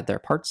 They have had their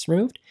parts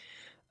removed.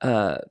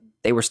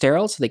 They were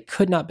sterile, so they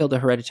could not build a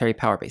hereditary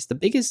power base. The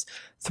biggest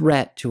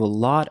threat to a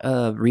lot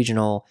of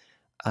regional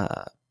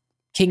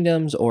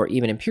kingdoms or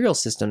even imperial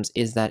systems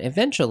is that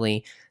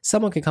eventually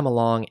someone could come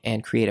along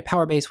and create a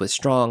power base with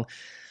strong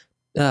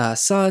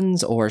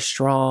sons or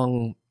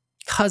strong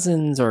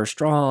cousins or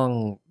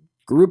strong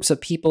groups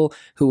of people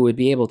who would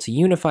be able to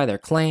unify their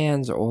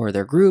clans or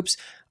their groups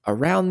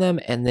around them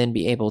and then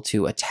be able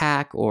to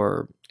attack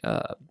or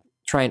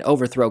try and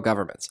overthrow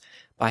governments.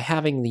 By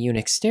having the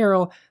eunuchs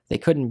sterile, they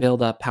couldn't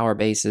build up power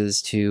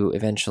bases to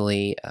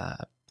eventually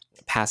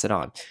pass it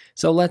on.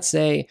 So let's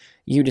say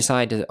you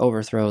decide to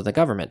overthrow the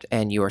government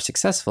and you are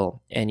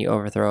successful and you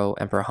overthrow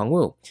Emperor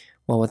Hongwu.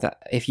 Well,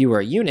 if you were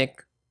a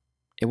eunuch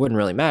it wouldn't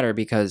really matter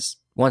because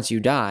once you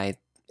die,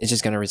 it's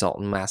just going to result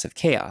in massive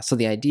chaos. So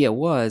the idea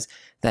was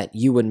that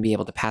you wouldn't be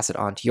able to pass it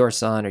on to your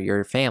son or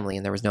your family,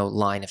 and there was no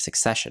line of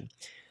succession.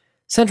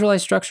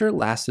 Centralized structure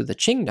lasts through the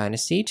Qing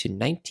dynasty to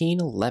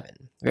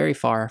 1911, very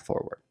far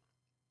forward.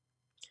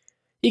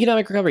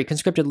 Economic recovery,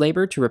 conscripted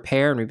labor to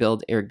repair and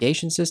rebuild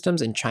irrigation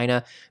systems. In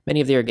China,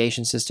 many of the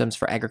irrigation systems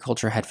for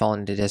agriculture had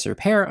fallen into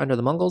disrepair under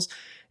the Mongols.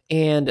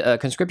 And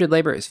conscripted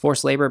labor is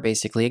forced labor.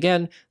 Basically,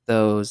 again,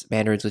 those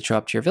mandarins would show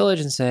up to your village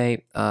and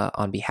say,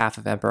 on behalf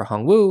of Emperor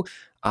Hongwu,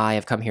 I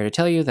have come here to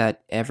tell you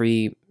that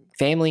every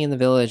family in the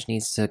village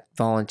needs to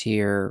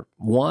volunteer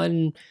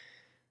one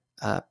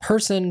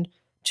person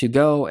to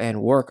go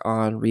and work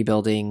on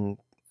rebuilding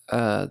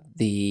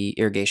the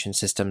irrigation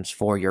systems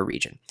for your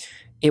region.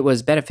 It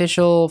was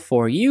beneficial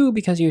for you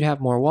because you'd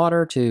have more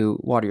water to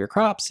water your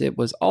crops. It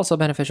was also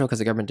beneficial because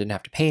the government didn't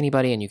have to pay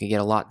anybody and you could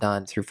get a lot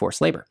done through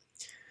forced labor.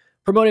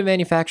 Promoted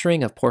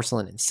manufacturing of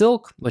porcelain and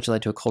silk, which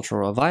led to a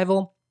cultural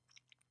revival.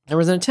 There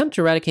was an attempt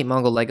to eradicate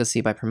Mongol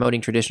legacy by promoting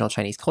traditional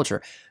Chinese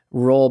culture.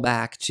 Roll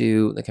back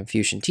to the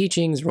Confucian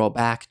teachings, roll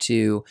back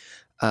to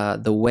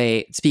the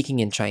way speaking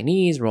in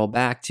Chinese, roll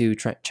back to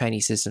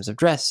Chinese systems of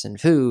dress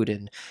and food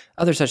and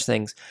other such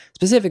things.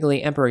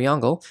 Specifically, Emperor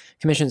Yongle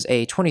commissions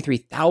a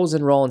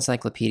 23,000 roll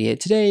encyclopedia.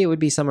 Today, it would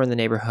be somewhere in the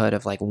neighborhood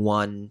of like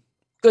one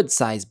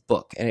good-sized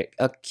book, and it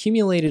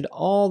accumulated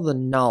all the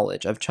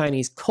knowledge of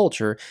Chinese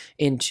culture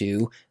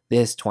into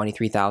this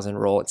 23,000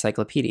 roll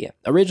encyclopedia.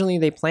 Originally,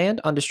 they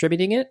planned on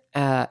distributing it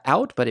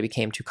out, but it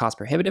became too cost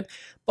prohibitive.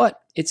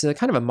 But it's a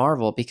kind of a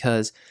marvel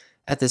because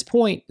at this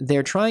point,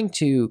 they're trying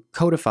to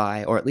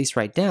codify, or at least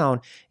write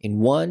down in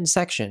one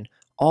section,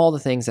 all the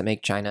things that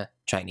make China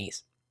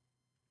Chinese.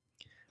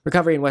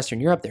 Recovery in Western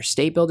Europe, their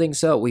state building.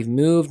 So we've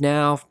moved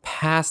now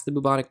past the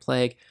bubonic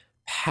plague,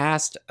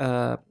 past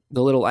the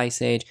Little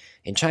Ice Age.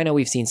 In China,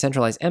 we've seen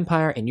centralized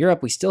empire. In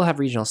Europe, we still have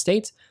regional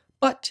states,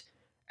 but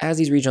as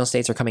these regional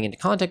states are coming into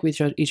contact with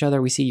each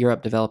other, we see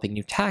Europe developing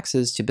new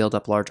taxes to build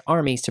up large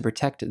armies to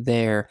protect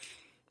their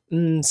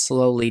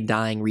slowly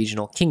dying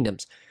regional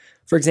kingdoms.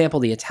 For example,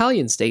 the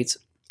Italian states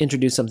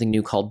introduced something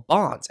new called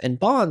bonds, and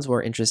bonds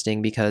were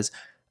interesting because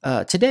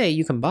today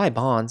you can buy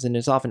bonds, and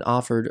it's often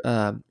offered.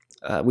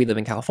 We live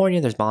in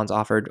California. There's bonds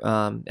offered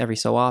every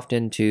so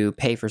often to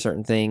pay for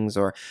certain things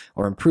or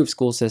improve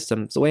school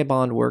systems. The way a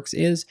bond works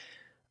is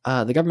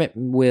the government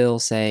will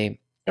say,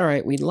 all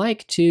right, we'd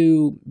like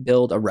to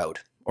build a road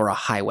or a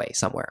highway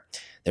somewhere.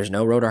 There's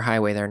no road or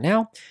highway there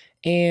now,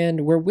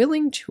 and we're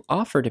willing to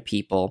offer to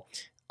people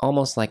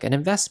almost like an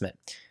investment.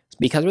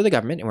 Because we're the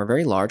government and we're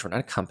very large, we're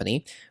not a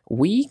company,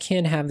 we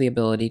can have the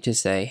ability to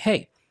say,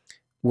 hey,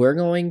 we're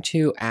going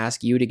to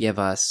ask you to give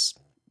us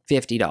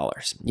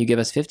 $50. You give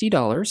us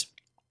 $50,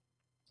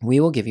 we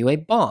will give you a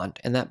bond,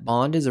 and that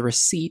bond is a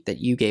receipt that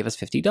you gave us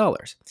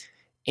 $50.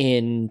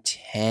 In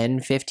 10,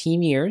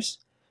 15 years,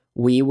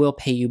 we will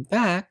pay you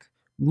back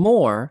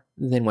more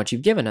than what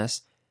you've given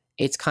us.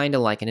 It's kind of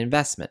like an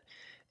investment.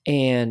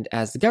 And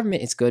as the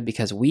government, it's good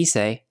because we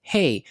say,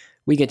 hey,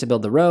 we get to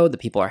build the road, the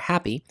people are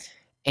happy.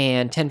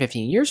 And 10,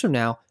 15 years from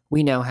now,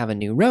 we now have a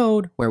new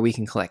road where we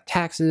can collect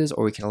taxes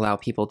or we can allow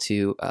people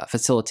to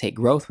facilitate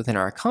growth within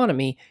our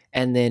economy.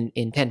 And then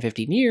in 10,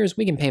 15 years,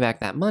 we can pay back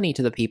that money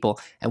to the people.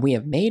 And we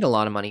have made a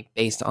lot of money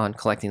based on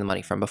collecting the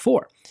money from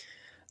before.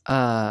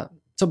 So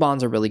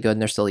bonds are really good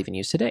and they're still even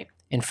used today.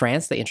 In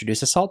France, they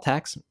introduced a salt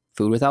tax.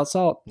 Food without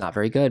salt, not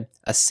very good.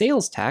 A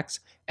sales tax,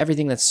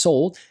 everything that's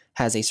sold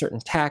has a certain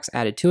tax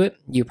added to it.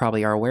 You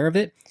probably are aware of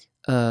it.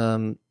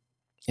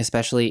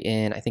 Especially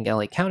in, I think,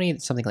 LA County,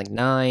 something like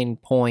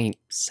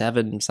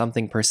 9.7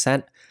 something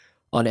percent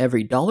on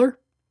every dollar.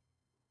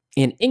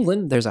 In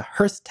England, there's a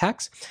hearth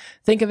tax.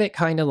 Think of it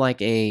kind of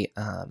like a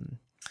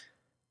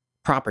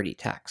property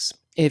tax.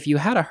 If you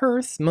had a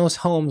hearth, most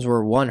homes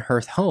were one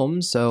hearth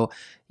homes, so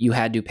you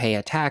had to pay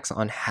a tax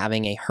on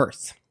having a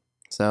hearth.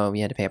 So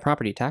you had to pay a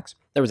property tax.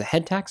 There was a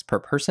head tax per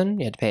person.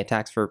 You had to pay a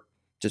tax for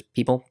just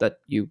people that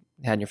you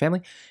had in your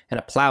family, and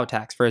a plow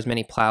tax for as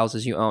many plows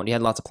as you owned. You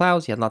had lots of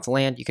plows, you had lots of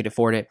land, you could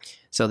afford it,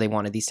 so they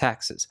wanted these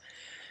taxes.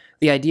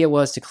 The idea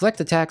was to collect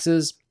the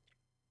taxes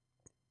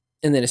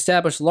and then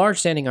establish large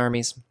standing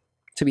armies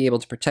to be able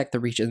to protect the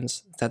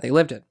regions that they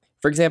lived in.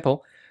 For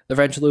example, the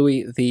French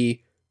Louis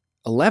XI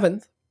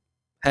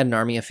had an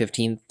army of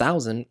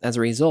 15,000 as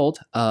a result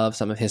of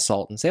some of his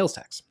salt and sales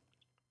tax.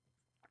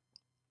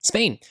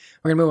 Spain.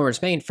 We're going to move over to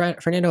Spain.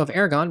 Fernando of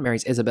Aragon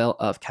marries Isabel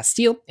of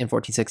Castile in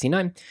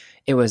 1469.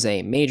 It was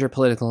a major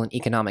political and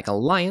economic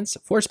alliance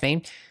for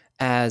Spain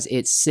as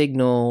it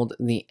signaled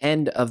the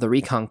end of the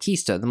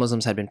Reconquista. The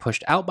Muslims had been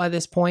pushed out by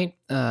this point,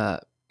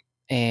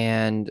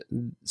 and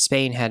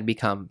Spain had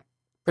become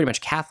pretty much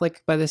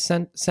Catholic by this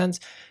sense,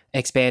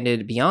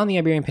 expanded beyond the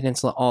Iberian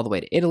Peninsula all the way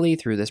to Italy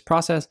through this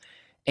process,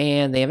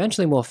 and they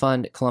eventually will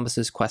fund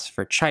Columbus's quest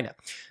for China.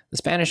 The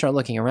Spanish are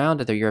looking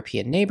around at their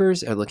European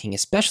neighbors, are looking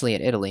especially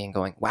at Italy and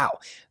going, wow,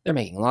 they're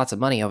making lots of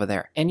money over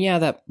there. And yeah,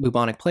 that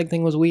bubonic plague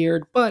thing was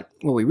weird, but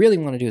what we really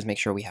want to do is make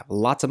sure we have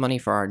lots of money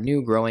for our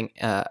new growing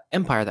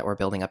empire that we're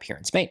building up here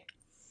in Spain.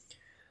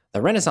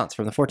 the Renaissance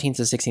from the 14th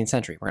to 16th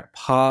century. We're going to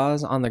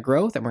pause on the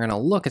growth and we're going to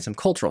look at some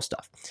cultural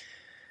stuff.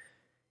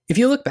 If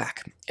you look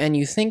back and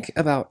you think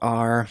about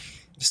our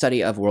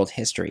study of world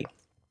history,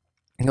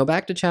 go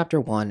back to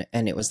chapter 1,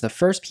 and it was the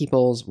first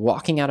peoples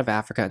walking out of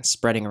Africa and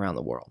spreading around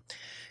the world.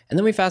 And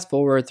then we fast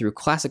forward through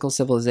classical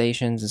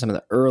civilizations and some of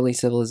the early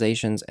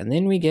civilizations, and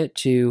then we get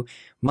to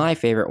my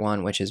favorite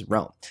one, which is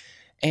Rome.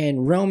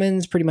 And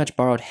Romans pretty much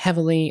borrowed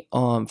heavily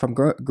from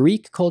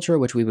Greek culture,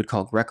 which we would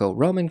call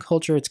Greco-Roman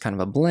culture. It's kind of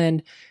a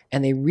blend.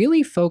 And they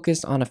really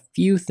focused on a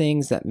few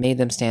things that made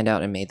them stand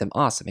out and made them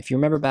awesome. If you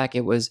remember back,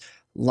 it was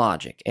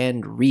logic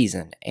and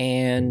reason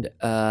and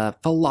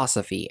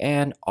philosophy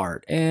and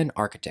art and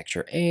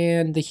architecture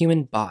and the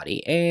human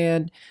body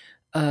and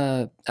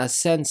a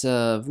sense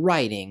of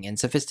writing and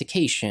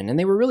sophistication. And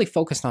they were really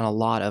focused on a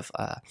lot of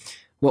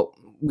what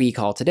we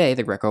call today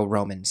the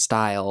Greco-Roman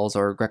styles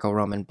or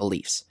Greco-Roman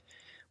beliefs.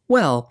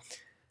 Well,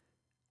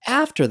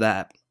 after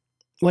that,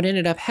 what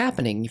ended up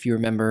happening, if you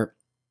remember,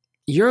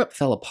 Europe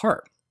fell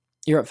apart.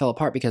 Europe fell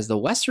apart because the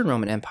Western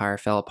Roman Empire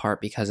fell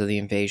apart because of the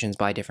invasions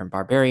by different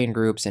barbarian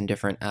groups and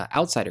different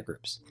outsider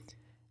groups.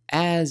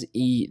 As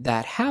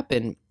that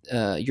happened,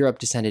 Europe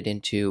descended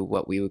into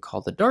what we would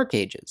call the Dark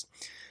Ages.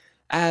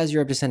 As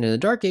Europe descended into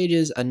the Dark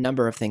Ages, a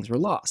number of things were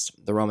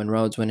lost. The Roman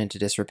roads went into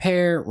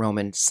disrepair,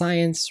 Roman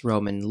science,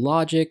 Roman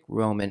logic,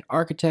 Roman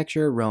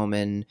architecture,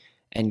 Roman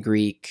and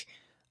Greek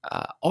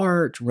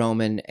art,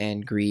 Roman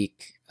and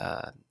Greek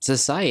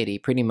society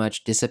pretty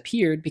much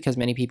disappeared because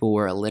many people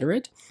were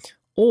illiterate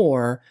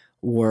or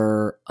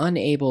were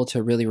unable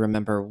to really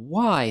remember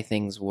why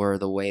things were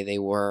the way they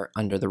were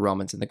under the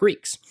Romans and the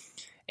Greeks.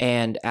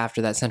 And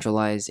after that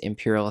centralized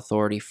imperial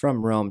authority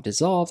from Rome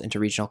dissolved into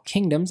regional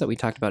kingdoms that we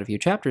talked about a few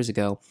chapters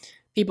ago,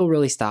 people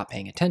really stopped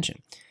paying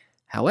attention.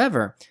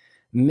 However,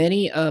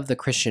 many of the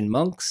Christian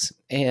monks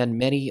and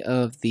many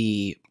of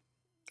the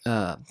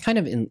kind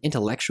of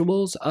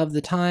intellectuals of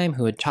the time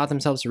who had taught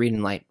themselves to read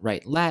and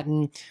write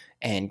Latin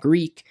and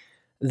Greek,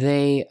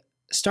 they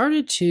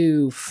started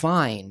to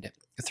find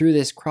through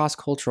this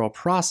cross-cultural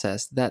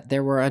process that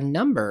there were a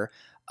number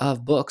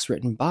of books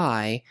written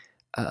by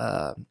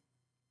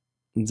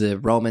the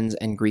Romans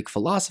and Greek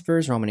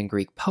philosophers, Roman and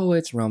Greek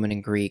poets, Roman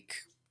and Greek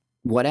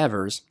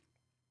whatevers,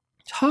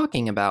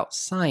 talking about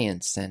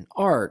science and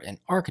art and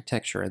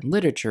architecture and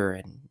literature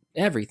and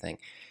everything.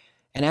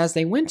 And as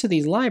they went to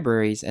these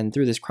libraries and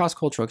through this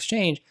cross-cultural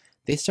exchange,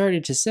 they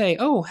started to say,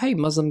 oh, hey,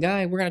 Muslim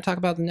guy, we're going to talk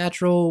about the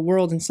natural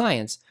world and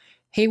science.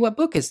 Hey, what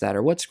book is that?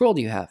 Or what scroll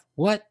do you have?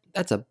 What?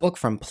 That's a book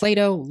from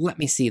Plato? Let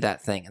me see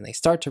that thing. And they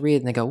start to read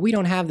and they go, we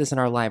don't have this in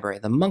our library.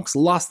 The monks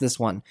lost this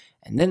one.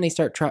 And then they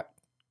start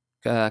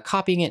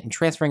copying it and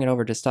transferring it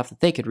over to stuff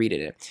that they could read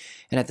it in.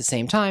 And at the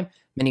same time,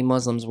 many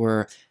Muslims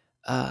were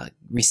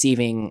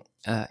receiving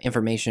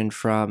information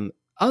from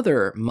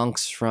other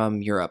monks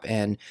from Europe.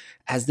 And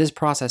as this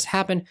process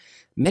happened,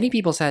 many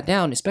people sat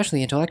down,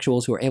 especially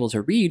intellectuals who were able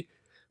to read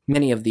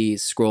many of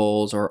these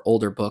scrolls or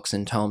older books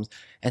and tomes,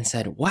 and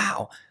said,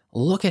 wow,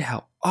 look at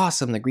how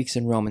awesome the Greeks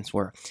and Romans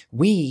were.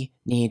 We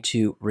need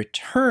to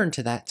return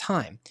to that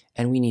time,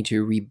 and we need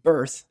to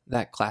rebirth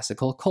that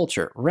classical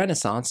culture.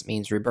 Renaissance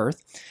means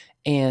rebirth,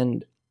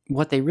 and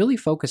what they really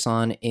focus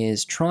on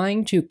is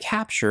trying to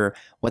capture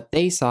what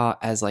they saw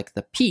as like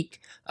the peak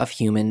of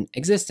human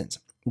existence.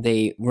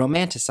 They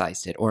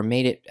romanticized it or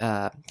made it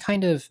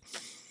kind of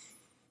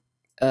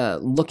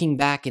looking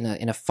back in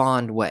a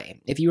fond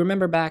way. If you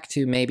remember back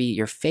to maybe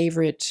your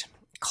favorite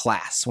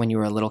class when you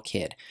were a little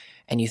kid,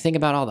 and you think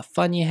about all the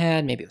fun you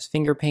had, maybe it was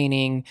finger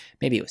painting,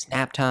 maybe it was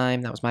nap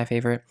time, that was my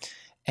favorite,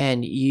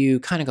 and you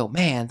kind of go,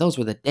 man, those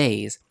were the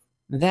days.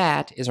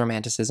 That is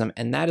romanticism,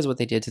 and that is what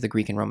they did to the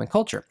Greek and Roman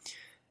culture.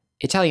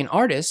 Italian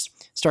artists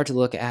start to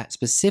look at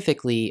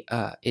specifically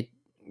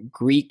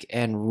Greek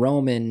and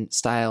Roman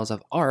styles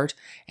of art,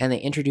 and they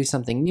introduce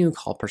something new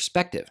called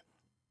perspective.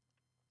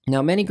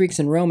 Now, many Greeks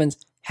and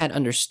Romans had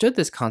understood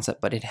this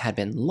concept, but it had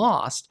been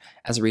lost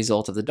as a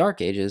result of the Dark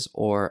Ages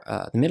or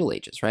the Middle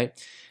Ages, right?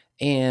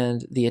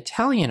 And the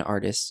Italian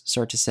artists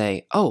start to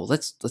say, oh,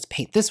 let's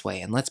paint this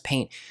way, and let's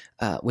paint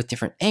with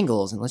different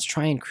angles, and let's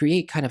try and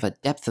create kind of a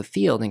depth of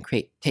field and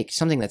take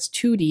something that's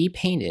 2D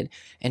painted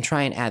and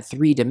try and add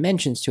 3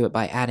 dimensions to it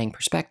by adding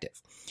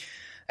perspective.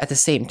 At the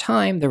same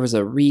time, there was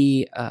a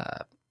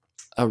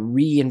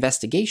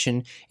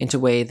reinvestigation into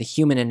the way the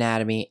human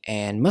anatomy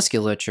and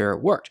musculature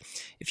worked.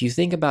 If you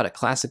think about a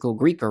classical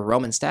Greek or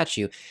Roman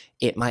statue,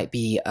 it might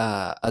be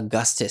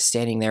Augustus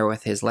standing there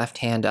with his left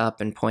hand up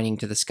and pointing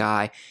to the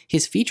sky.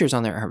 His features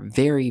on there are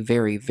very,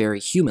 very, very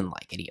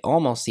human-like, and he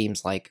almost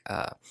seems like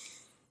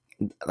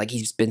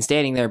he's been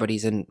standing there, but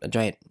he's in a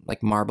giant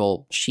like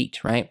marble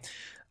sheet, right?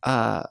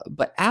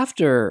 But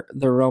after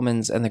the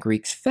Romans and the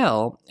Greeks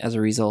fell as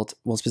a result,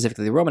 well,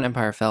 specifically the Roman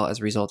Empire fell as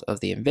a result of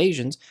the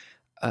invasions,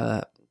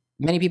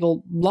 many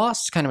people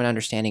lost kind of an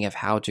understanding of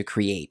how to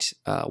create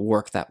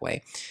work that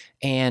way.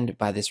 And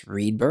by this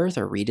rebirth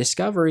or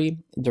rediscovery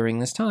during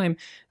this time,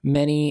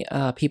 many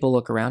people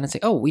look around and say,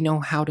 oh, we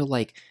know how to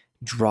like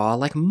draw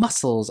like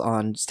muscles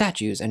on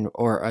statues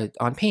or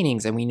on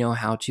paintings, and we know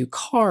how to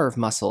carve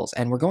muscles,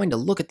 and we're going to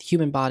look at the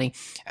human body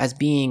as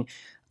being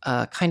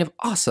kind of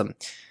awesome.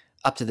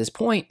 Up to this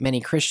point, many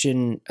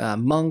Christian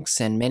monks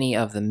and many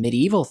of the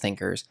medieval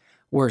thinkers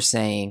were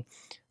saying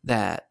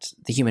that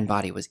the human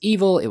body was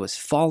evil, it was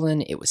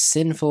fallen, it was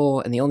sinful,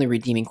 and the only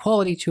redeeming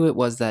quality to it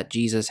was that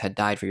Jesus had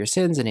died for your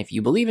sins, and if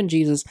you believe in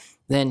Jesus,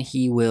 then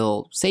he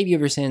will save you of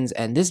your sins,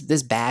 and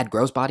this bad,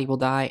 gross body will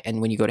die, and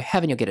when you go to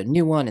heaven, you'll get a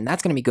new one, and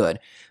that's going to be good,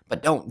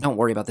 but don't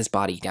worry about this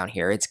body down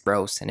here. It's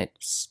gross, and it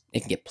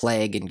can get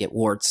plague and get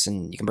warts,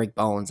 and you can break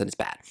bones, and it's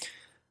bad.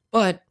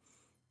 But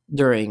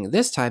during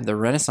this time, the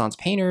Renaissance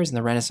painters and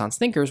the Renaissance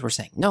thinkers were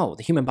saying, no,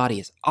 the human body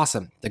is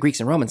awesome. The Greeks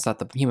and Romans thought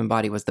the human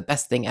body was the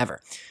best thing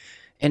ever.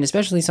 And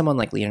especially someone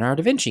like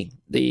Leonardo da Vinci.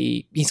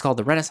 He's called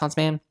the Renaissance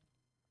man.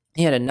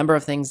 He had a number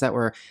of things that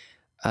were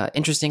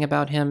interesting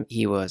about him.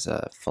 He was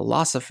a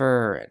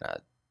philosopher and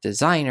a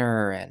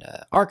designer and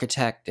an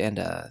architect and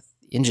an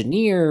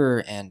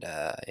engineer and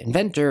an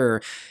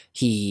inventor.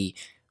 He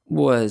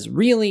was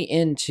really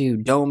into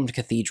domed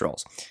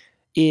cathedrals.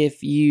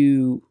 If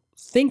you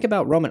think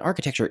about Roman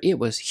architecture, it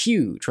was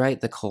huge,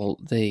 right?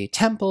 The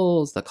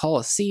temples, the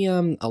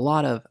Colosseum, a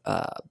lot of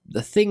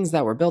the things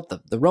that were built,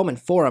 the Roman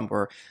Forum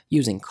were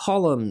using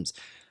columns,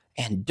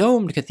 and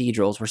domed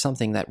cathedrals were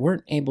something that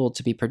weren't able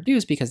to be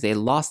produced because they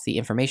lost the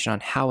information on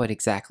how it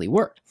exactly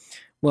worked.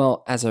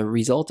 Well, as a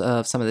result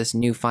of some of this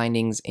new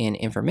findings in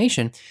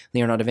information,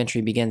 Leonardo da Vinci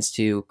begins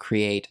to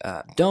create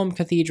domed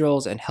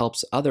cathedrals and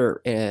helps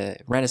other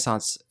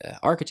Renaissance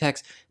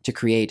architects to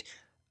create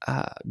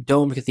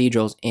domed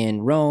cathedrals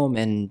in Rome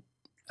and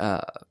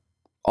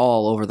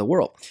all over the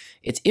world.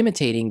 It's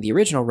imitating the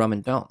original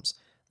Roman domes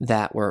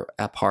that were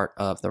a part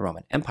of the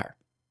Roman Empire.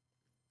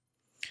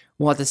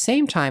 Well, at the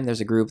same time, there's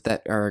a group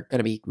that are going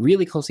to be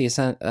really closely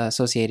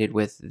associated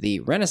with the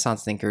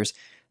Renaissance thinkers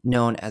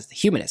known as the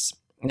humanists.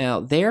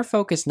 Now, they're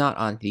focused not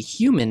on the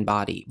human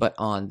body, but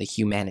on the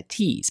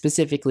humanity,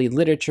 specifically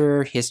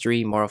literature,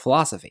 history, moral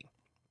philosophy.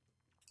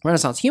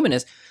 Renaissance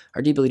humanists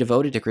are deeply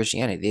devoted to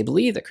Christianity. They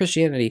believe that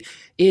Christianity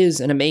is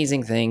an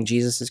amazing thing,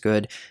 Jesus is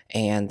good,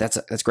 and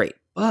that's great.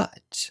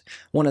 But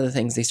one of the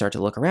things they start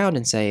to look around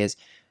and say is,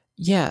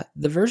 yeah,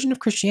 the version of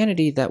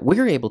Christianity that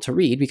we're able to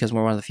read, because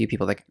we're one of the few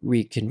people that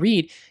can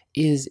read,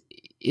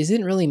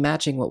 isn't really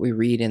matching what we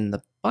read in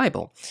the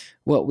Bible.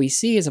 What we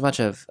see is a bunch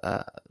of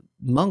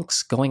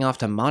monks going off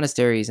to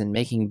monasteries and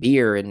making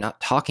beer and not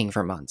talking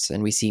for months,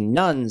 and we see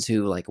nuns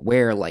who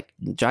wear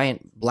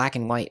giant black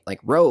and white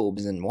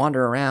robes and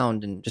wander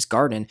around and just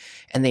garden,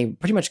 and they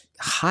pretty much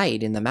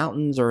hide in the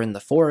mountains or in the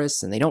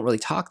forests, and they don't really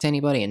talk to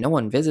anybody, and no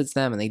one visits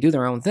them, and they do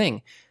their own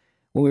thing.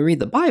 When we read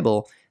the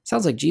Bible, it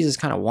sounds like Jesus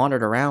kind of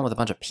wandered around with a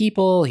bunch of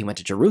people. He went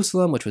to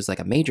Jerusalem, which was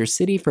a major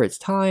city for its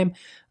time.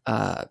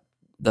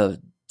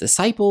 The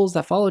disciples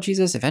that follow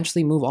Jesus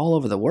eventually move all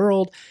over the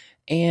world,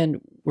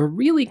 and we're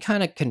really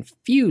kind of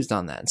confused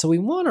on that. And so we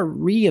want to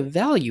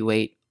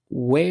reevaluate,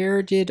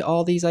 where did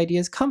all these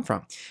ideas come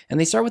from? And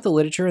they start with the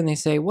literature, and they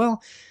say,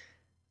 well,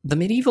 the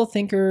medieval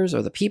thinkers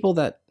or the people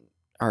that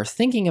are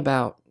thinking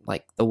about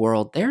the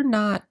world, they're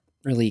not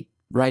really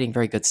writing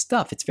very good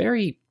stuff. It's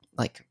very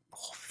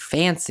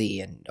fancy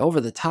and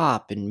over the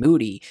top and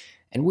moody.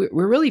 And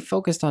we're really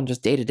focused on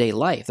just day-to-day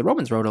life. The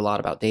Romans wrote a lot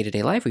about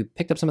day-to-day life. We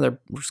picked up some of their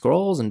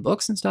scrolls and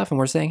books and stuff, and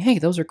we're saying, hey,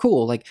 those are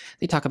cool.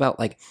 They talk about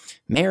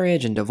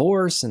marriage and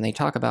divorce, and they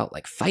talk about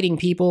fighting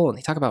people, and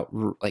they talk about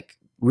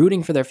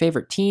rooting for their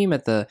favorite team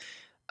at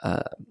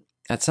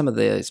some of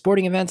the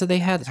sporting events that they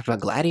had. They talk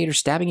about gladiators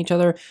stabbing each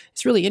other.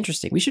 It's really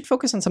interesting. We should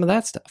focus on some of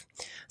that stuff.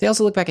 They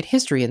also look back at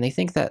history, and they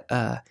think that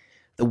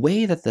the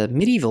way that the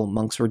medieval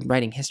monks were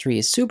writing history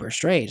is super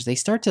strange. They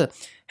start to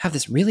have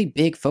this really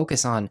big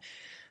focus on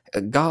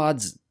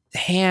God's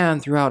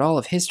hand throughout all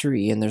of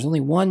history, and there's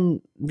only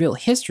one real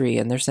history,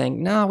 and they're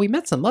saying, no, we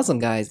met some Muslim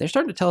guys. They're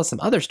starting to tell us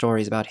some other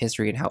stories about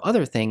history and how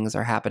other things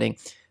are happening.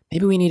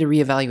 Maybe we need to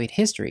reevaluate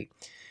history.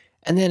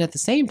 And then at the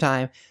same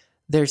time,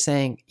 they're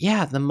saying,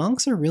 yeah, the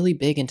monks are really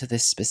big into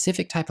this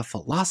specific type of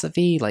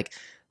philosophy.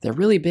 They're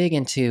really big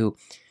into,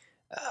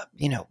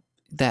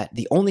 that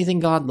the only thing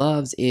God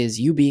loves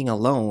is you being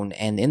alone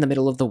and in the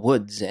middle of the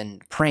woods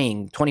and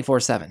praying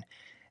 24/7.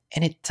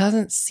 And it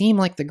doesn't seem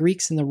like the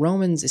Greeks and the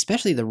Romans,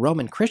 especially the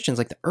Roman Christians,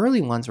 the early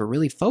ones, were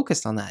really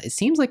focused on that. It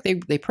seems like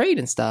they prayed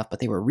and stuff,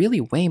 but they were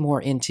really way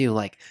more into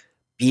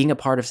being a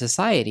part of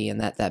society, and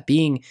that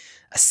being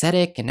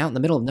ascetic and out in the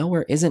middle of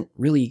nowhere isn't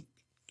really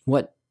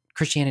what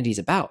Christianity is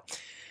about.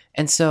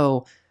 And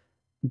so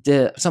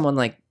someone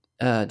like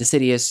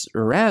Decidius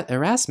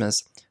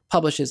Erasmus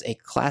publishes a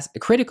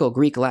critical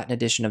Greek Latin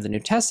edition of the New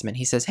Testament.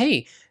 He says,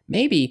 hey,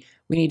 maybe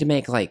we need to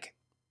make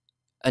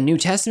a New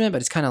Testament,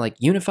 but it's kind of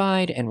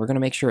unified, and we're going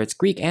to make sure it's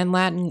Greek and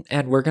Latin,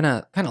 and we're going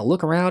to kind of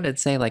look around and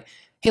say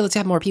hey, let's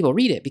have more people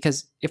read it,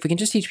 because if we can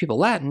just teach people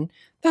Latin,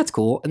 that's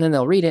cool, and then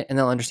they'll read it and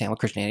they'll understand what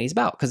Christianity is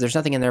about, because there's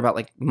nothing in there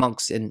about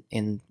monks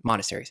in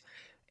monasteries.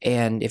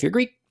 And if you're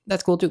Greek,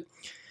 that's cool too.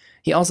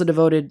 He also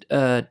devoted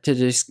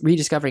to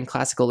rediscovering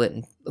classical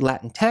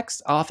Latin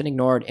texts, often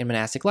ignored in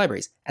monastic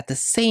libraries. At the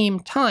same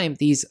time,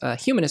 these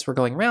humanists were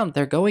going around.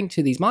 They're going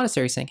to these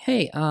monasteries saying,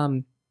 hey,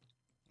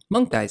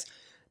 monk guys,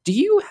 do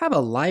you have a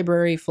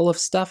library full of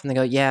stuff? And they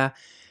go, yeah.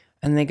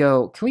 And they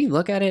go, can we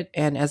look at it?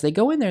 And as they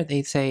go in there,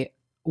 they say,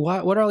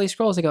 what are all these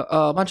scrolls? They go,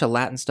 oh, a bunch of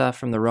Latin stuff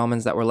from the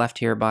Romans that were left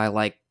here by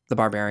like the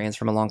barbarians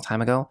from a long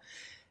time ago.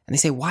 And they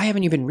say, why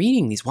haven't you been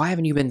reading these? Why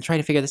haven't you been trying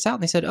to figure this out?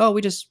 And they said, oh,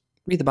 we just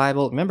read the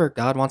Bible. Remember,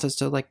 God wants us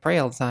to like pray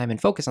all the time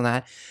and focus on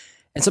that.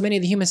 And so many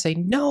of the humans say,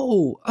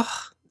 no,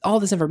 all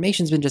this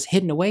information's been just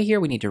hidden away here.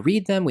 We need to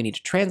read them. We need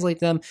to translate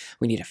them.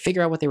 We need to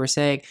figure out what they were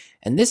saying.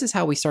 And this is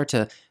how we start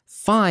to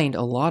find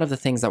a lot of the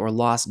things that were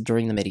lost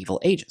during the medieval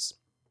ages.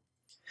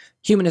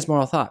 Humanist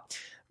moral thought.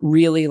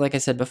 Really, like I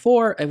said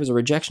before, it was a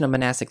rejection of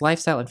monastic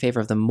lifestyle in favor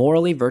of the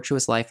morally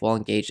virtuous life while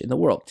engaged in the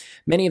world.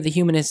 Many of the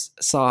humanists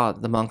saw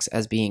the monks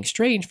as being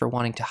strange for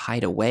wanting to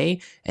hide away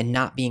and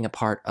not being a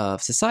part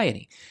of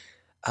society.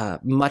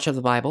 Much of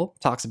the Bible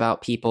talks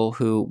about people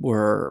who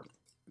were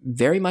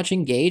very much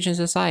engaged in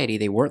society.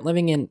 They weren't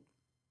living in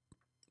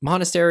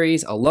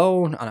monasteries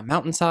alone on a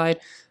mountainside.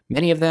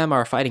 Many of them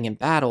are fighting in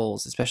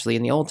battles, especially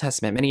in the Old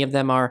Testament. Many of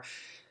them are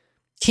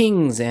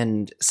kings,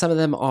 and some of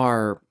them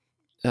are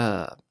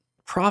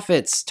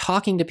prophets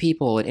talking to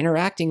people and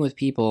interacting with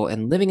people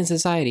and living in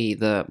society.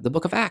 The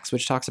book of Acts,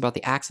 which talks about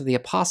the Acts of the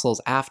Apostles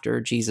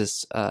after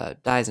Jesus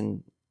dies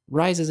and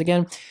rises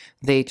again,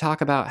 they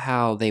talk about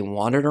how they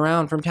wandered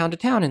around from town to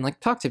town and like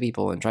talked to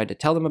people and tried to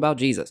tell them about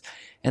Jesus.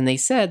 And they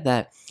said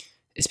that,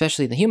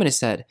 especially the humanists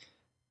said,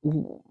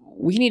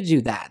 we need to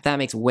do that. That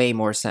makes way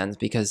more sense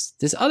because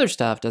this other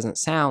stuff doesn't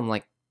sound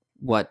like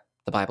what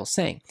the Bible's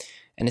saying.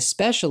 And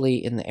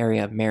especially in the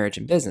area of marriage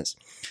and business.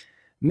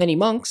 Many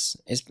monks,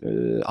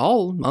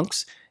 all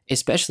monks,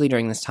 especially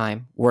during this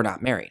time, were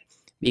not married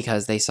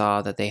because they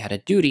saw that they had a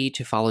duty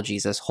to follow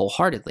Jesus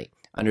wholeheartedly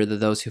under the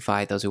those who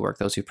fight, those who work,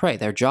 those who pray.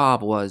 Their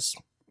job was,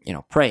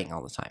 praying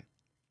all the time.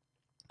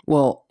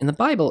 Well, in the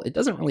Bible, it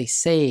doesn't really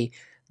say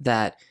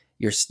that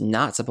you're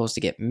not supposed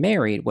to get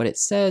married. What it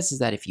says is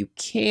that if you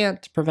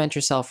can't prevent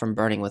yourself from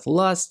burning with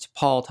lust,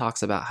 Paul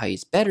talks about how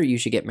it's better you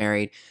should get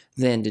married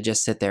than to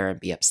just sit there and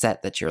be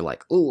upset that you're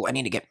like, oh, I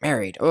need to get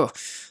married. Oh.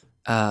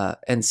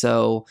 And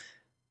so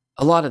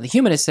a lot of the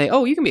humanists say,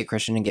 oh, you can be a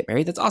Christian and get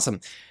married. That's awesome.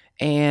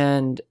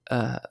 And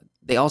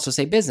they also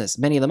say business.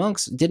 Many of the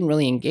monks didn't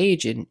really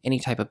engage in any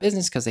type of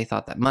business because they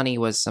thought that money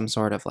was some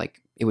sort of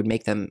like, it would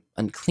make them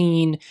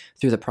unclean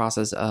through the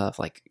process of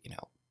like,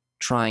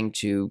 trying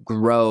to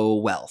grow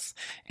wealth.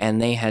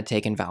 And they had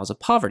taken vows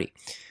of poverty.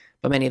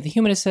 But many of the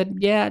humanists said,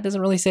 yeah, it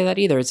doesn't really say that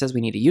either. It says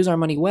we need to use our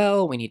money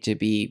well. We need to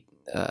be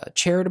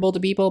charitable to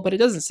people, but it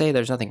doesn't say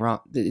there's nothing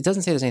wrong. It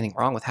doesn't say there's anything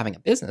wrong with having a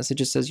business. It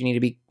just says you need to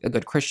be a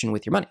good Christian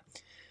with your money.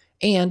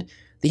 And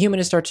the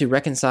humanists start to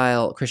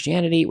reconcile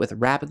Christianity with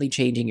rapidly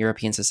changing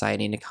European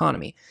society and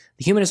economy.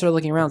 The humanists are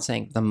looking around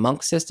saying the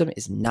monk system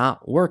is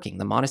not working.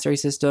 The monastery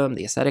system,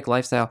 the ascetic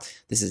lifestyle,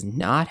 this is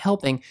not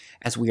helping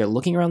as we are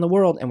looking around the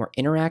world and we're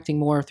interacting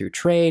more through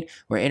trade.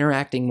 We're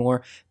interacting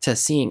more to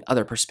seeing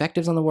other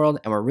perspectives on the world.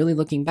 And we're really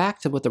looking back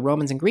to what the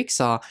Romans and Greeks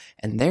saw.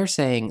 And they're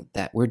saying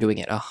that we're doing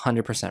it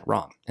 100%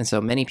 wrong. And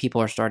so many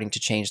people are starting to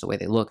change the way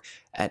they look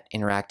at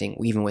interacting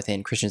even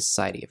within Christian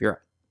society of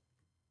Europe.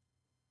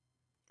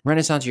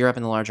 Renaissance Europe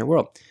and the larger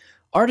world.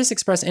 Artists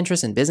express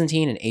interest in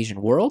Byzantine and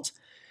Asian worlds.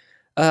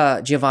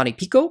 Giovanni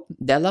Pico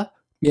della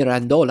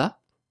Mirandola,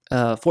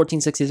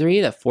 1463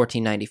 to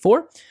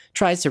 1494,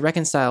 tries to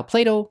reconcile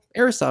Plato,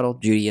 Aristotle,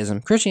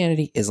 Judaism,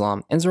 Christianity,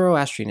 Islam, and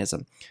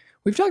Zoroastrianism.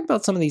 We've talked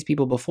about some of these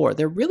people before.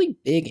 They're really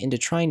big into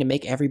trying to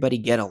make everybody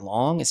get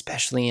along,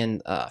 especially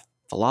in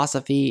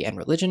philosophy and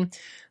religion.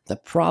 The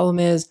problem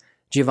is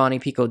Giovanni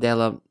Pico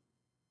della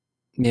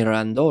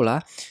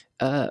Mirandola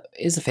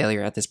is a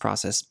failure at this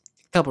process.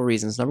 Couple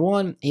reasons. Number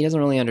one, he doesn't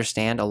really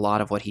understand a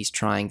lot of what he's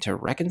trying to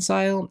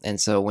reconcile,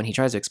 and so when he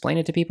tries to explain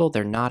it to people,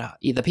 they're not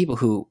the people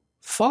who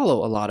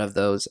follow a lot of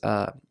those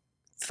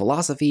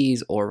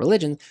philosophies or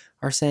religions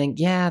are saying,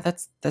 yeah,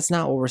 that's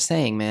not what we're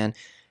saying, man.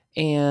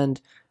 And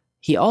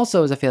he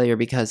also is a failure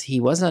because he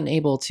was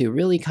unable to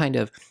really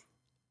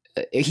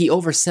he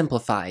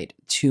oversimplified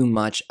too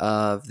much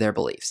of their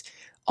beliefs.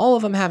 All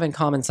of them have in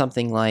common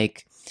something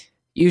like,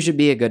 you should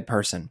be a good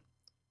person.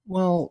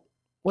 Well,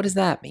 what does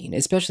that mean?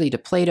 Especially to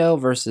Plato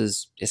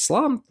versus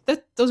Islam,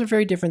 those are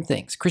very different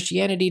things.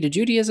 Christianity to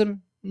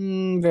Judaism,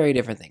 very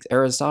different things.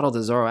 Aristotle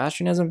to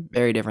Zoroastrianism,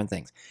 very different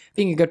things.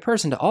 Being a good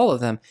person to all of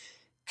them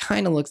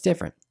kind of looks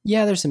different.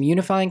 Yeah, there's some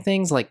unifying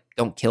things like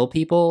don't kill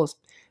people,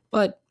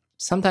 but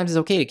sometimes it's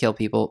okay to kill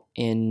people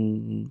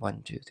in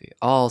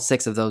all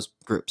 6 of those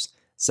groups.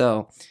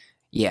 So,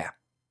 yeah,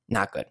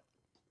 not good.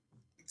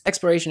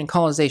 Exploration and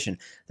colonization.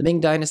 The Ming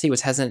Dynasty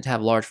was hesitant to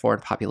have large foreign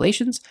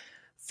populations.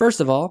 First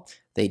of all,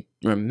 they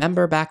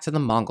remember back to the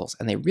Mongols,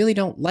 and they really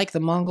don't like the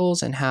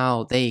Mongols and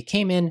how they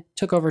came in,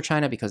 took over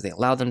China because they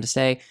allowed them to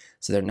stay,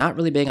 so they're not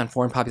really big on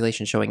foreign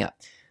populations showing up.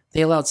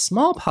 They allowed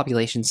small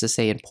populations to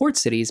stay in port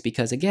cities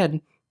because,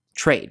 again,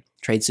 trade.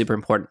 Trade's super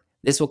important.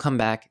 This will come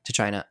back to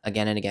China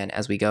again and again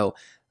as we go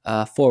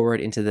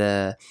forward into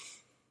the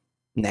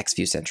next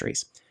few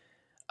centuries.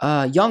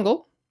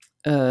 Yongle,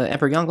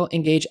 Emperor Yongle,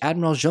 engaged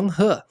Admiral Zheng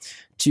He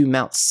to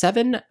mount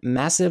 7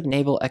 massive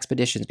naval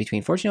expeditions between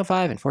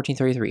 1405 and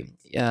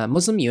 1433.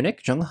 Muslim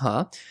eunuch Zheng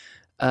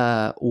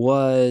He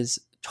was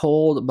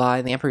told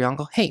by the Emperor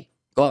Yongle, hey,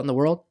 go out in the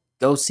world,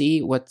 go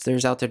see what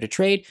there's out there to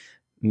trade,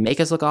 make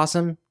us look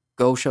awesome,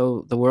 go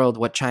show the world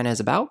what China is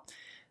about.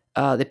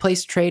 They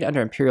placed trade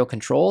under imperial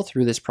control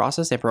through this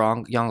process.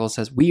 Emperor Yongle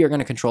says, we are going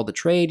to control the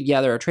trade.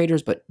 Yeah, there are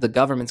traders, but the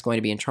government's going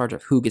to be in charge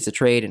of who gets a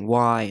trade and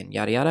why and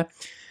yada yada.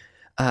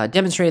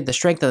 Demonstrated the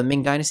strength of the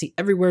Ming Dynasty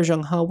everywhere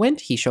Zheng He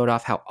went. He showed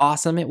off how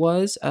awesome it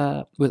was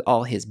with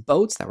all his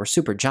boats that were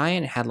super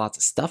giant and had lots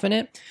of stuff in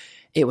it.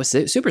 It was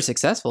super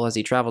successful as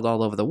he traveled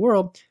all over the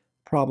world.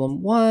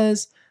 Problem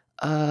was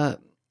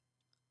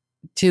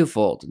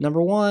twofold.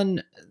 Number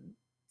one,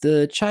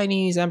 the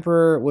Chinese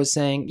emperor was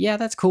saying, yeah,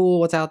 that's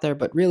cool, what's out there,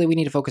 but really we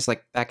need to focus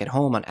like back at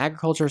home on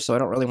agriculture, so I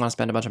don't really want to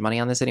spend a bunch of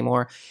money on this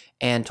anymore,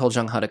 and told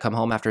Zheng He to come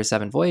home after his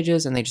 7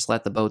 voyages, and they just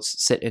let the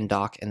boats sit in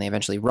dock, and they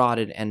eventually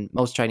rotted, and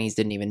most Chinese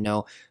didn't even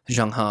know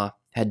Zheng He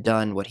had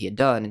done what he had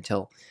done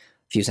until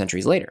a few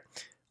centuries later.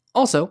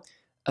 Also,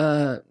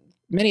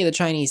 many of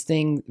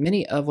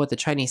what the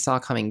Chinese saw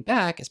coming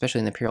back, especially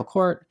in the imperial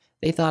court,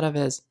 they thought of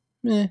as,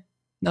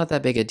 not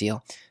that big a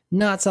deal.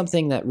 Not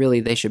something that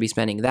really they should be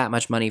spending that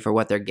much money for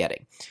what they're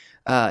getting.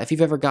 If you've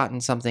ever gotten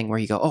something where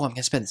you go, oh, I'm going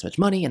to spend this much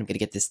money and I'm going to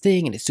get this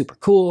thing and it's super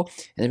cool,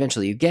 and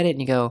eventually you get it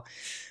and you go,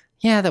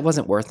 yeah, that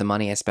wasn't worth the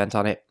money I spent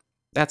on it.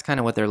 That's kind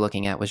of what they're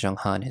looking at with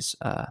Zheng He and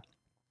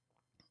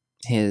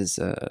his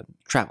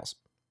travels.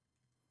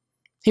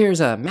 Here's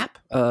a map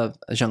of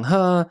Zheng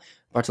He,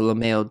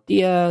 Bartolomeo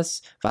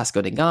Diaz,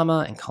 Vasco da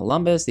Gama, and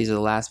Columbus. These are the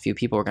last few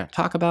people we're going to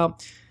talk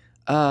about.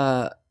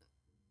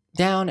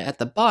 Down at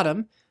the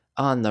bottom,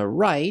 on the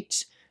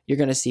right, you're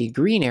going to see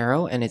green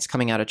arrow, and it's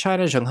coming out of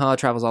China. Zheng He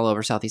travels all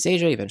over Southeast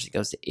Asia. He eventually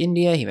goes to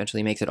India. He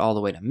eventually makes it all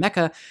the way to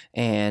Mecca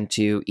and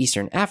to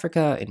Eastern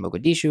Africa in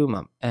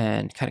Mogadishu,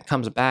 and kind of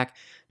comes back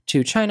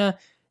to China.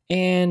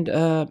 And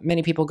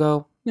many people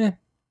go,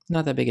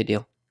 not that big a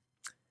deal.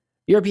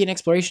 European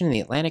exploration in the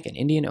Atlantic and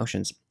Indian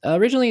Oceans.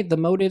 Originally, the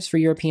motives for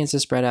Europeans to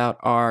spread out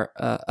are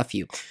a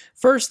few.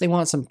 First, they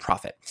want some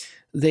profit.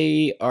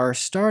 They are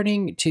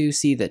starting to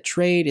see that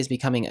trade is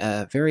becoming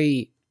a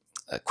very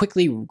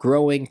quickly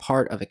growing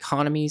part of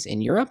economies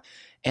in Europe,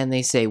 and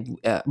they say,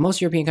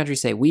 most European countries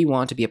say, we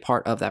want to be a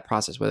part of that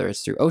process, whether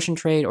it's through ocean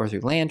trade or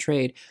through land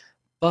trade,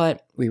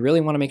 but we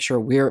really want to make sure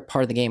we're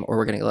part of the game or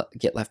we're going to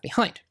get left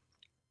behind.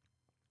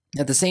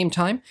 At the same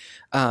time,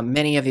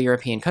 many of the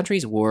European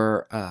countries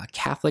were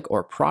Catholic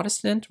or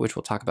Protestant, which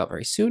we'll talk about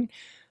very soon.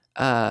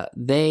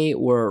 They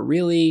were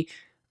really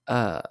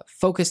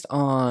focused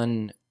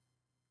on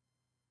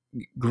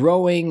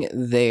growing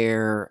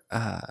their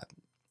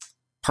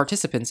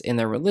participants in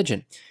their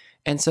religion.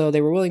 And so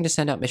they were willing to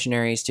send out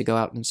missionaries to go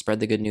out and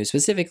spread the good news,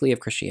 specifically of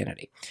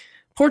Christianity.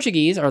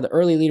 Portuguese are the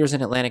early leaders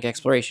in Atlantic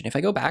exploration. If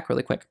I go back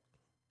really quick,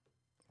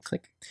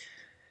 click.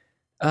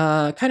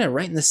 Kind of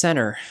right in the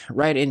center,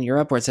 right in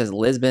Europe where it says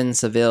Lisbon,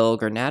 Seville,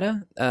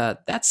 Granada,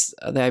 that's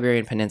the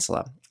Iberian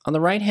Peninsula. On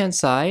the right-hand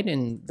side,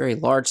 in a very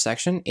large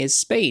section, is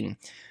Spain.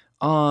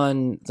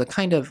 On the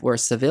kind of where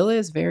Seville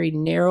is, very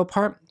narrow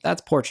part,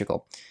 that's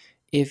Portugal.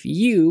 If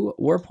you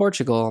were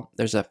Portugal,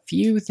 there's a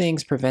few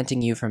things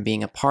preventing you from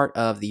being a part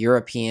of the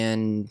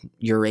European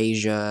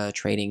Eurasia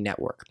trading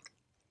network.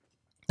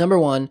 Number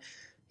one,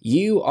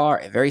 you are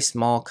a very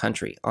small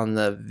country on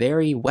the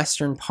very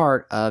western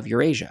part of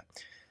Eurasia.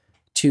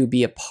 To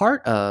be a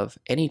part of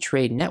any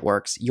trade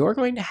networks, you're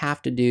going to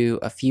have to do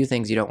a few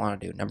things you don't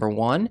want to do. Number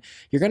one,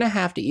 you're going to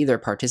have to either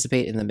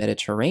participate in the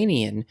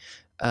Mediterranean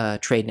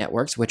trade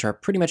networks, which are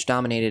pretty much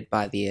dominated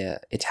by the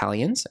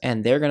Italians,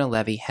 and they're going to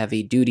levy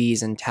heavy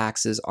duties and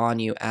taxes on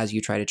you as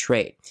you try to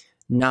trade.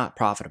 Not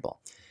profitable.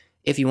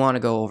 If you want to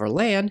go over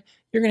land,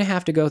 you're going to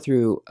have to go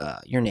through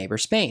your neighbor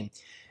Spain.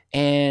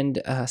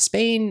 And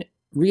Spain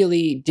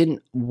really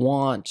didn't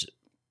want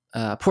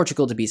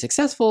Portugal to be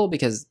successful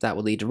because that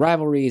would lead to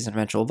rivalries and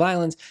eventual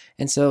violence.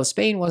 And so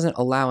Spain wasn't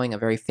allowing a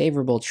very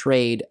favorable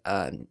trade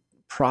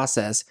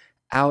process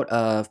out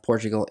of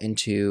Portugal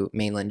into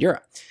mainland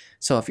Europe.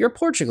 So if you're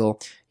Portugal,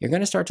 you're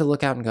going to start to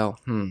look out and go,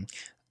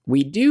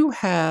 we do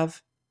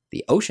have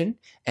the ocean,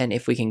 and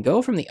if we can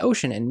go from the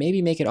ocean and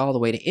maybe make it all the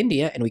way to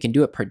India, and we can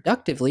do it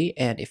productively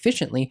and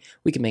efficiently,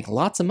 we can make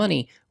lots of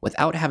money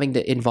without having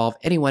to involve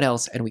anyone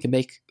else, and we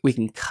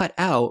can cut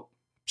out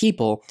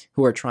people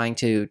who are trying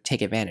to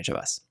take advantage of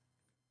us.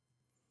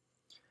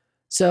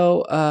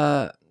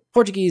 So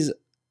Portuguese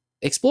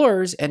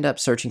explorers end up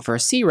searching for a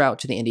sea route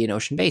to the Indian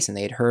Ocean basin.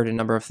 They had heard a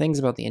number of things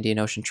about the Indian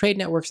Ocean trade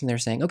networks, and they're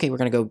saying, okay, we're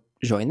going to go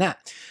join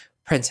that.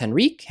 Prince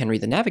Henry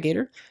the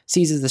Navigator,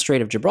 seizes the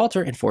Strait of Gibraltar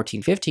in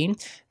 1415.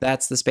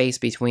 That's the space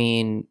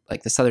between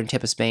like the southern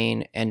tip of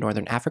Spain and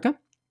northern Africa.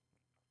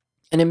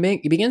 And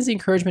he begins the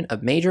encouragement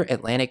of major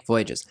Atlantic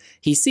voyages.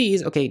 He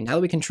sees, okay, now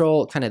that we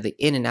control kind of the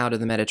in and out of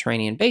the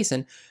Mediterranean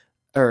basin,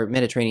 or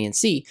Mediterranean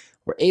Sea,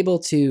 were able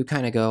to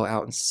kind of go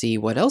out and see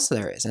what else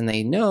there is. And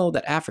they know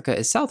that Africa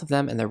is south of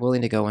them, and they're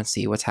willing to go and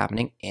see what's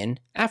happening in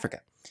Africa.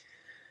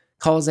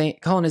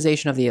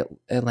 Colonization of the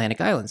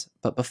Atlantic Islands.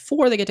 But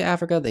before they get to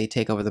Africa, they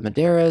take over the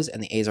Madeiras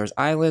and the Azores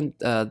Island.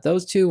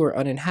 Those two were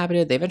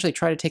uninhabited. They eventually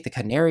try to take the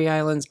Canary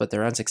Islands, but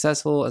they're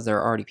unsuccessful as there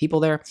are already people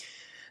there.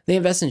 They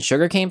invest in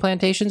sugarcane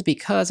plantations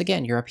because,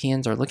 again,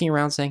 Europeans are looking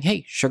around saying,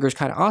 hey, sugar's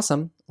kind of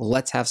awesome.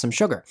 Let's have some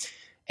sugar.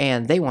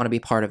 And they want to be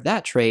part of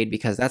that trade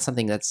because that's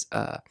something that's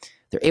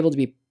they're able to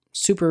be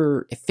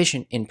super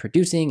efficient in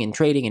producing and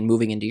trading and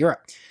moving into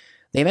Europe.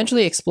 They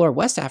eventually explore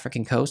West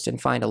African coast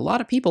and find a lot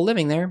of people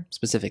living there,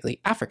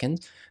 specifically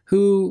Africans,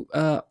 who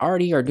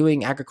already are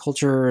doing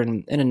agriculture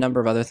and a number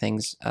of other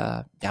things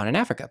down in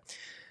Africa.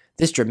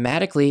 This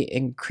dramatically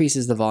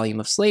increases the volume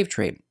of slave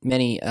trade.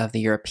 Many of the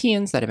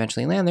Europeans that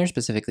eventually land there,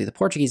 specifically the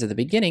Portuguese at the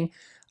beginning,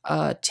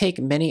 take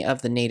many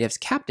of the natives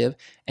captive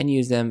and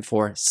use them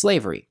for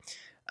slavery.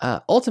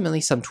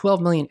 Ultimately, some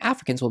 12 million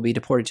Africans will be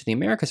deported to the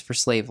Americas for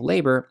slave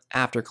labor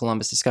after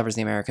Columbus discovers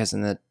the Americas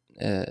and the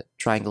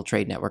Triangle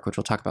Trade Network, which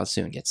we'll talk about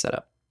soon, gets set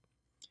up.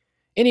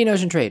 Indian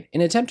Ocean trade.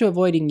 In an attempt to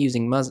avoiding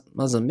using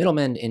Muslim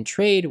middlemen in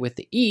trade with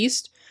the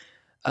East,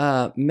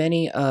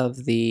 many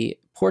of the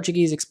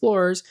Portuguese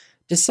explorers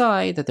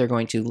decide that they're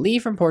going to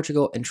leave from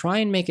Portugal and try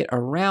and make it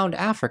around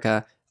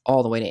Africa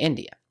all the way to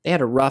India. They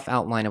had a rough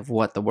outline of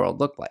what the world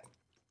looked like.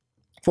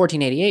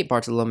 1488,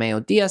 Bartolomeo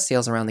Diaz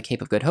sails around the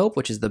Cape of Good Hope,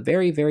 which is the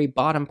very, very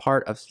bottom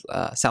part of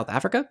South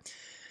Africa.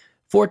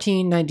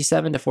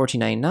 1497 to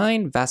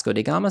 1499, Vasco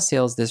da Gama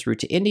sails this route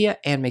to India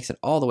and makes it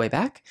all the way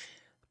back.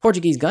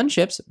 Portuguese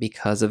gunships,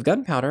 because of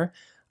gunpowder,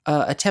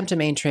 attempt to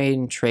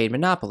maintain trade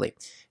monopoly.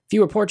 If you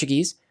were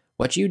Portuguese,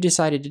 what you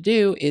decided to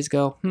do is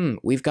go,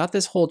 we've got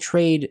this whole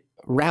trade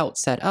route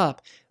set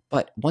up,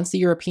 but once the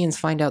Europeans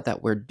find out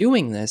that we're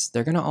doing this,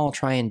 they're going to all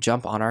try and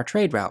jump on our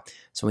trade route.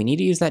 So we need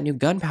to use that new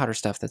gunpowder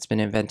stuff that's been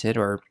invented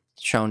or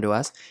shown to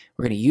us.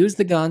 We're going to use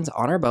the guns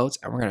on our boats,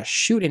 and we're going to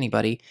shoot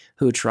anybody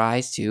who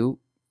tries to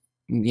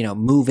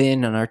move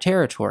in on our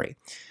territory.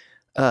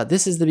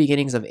 This is the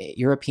beginnings of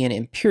European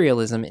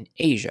imperialism in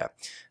Asia.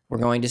 We're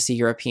going to see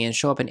Europeans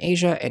show up in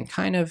Asia and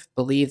kind of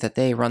believe that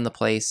they run the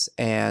place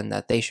and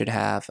that they should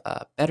have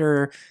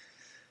better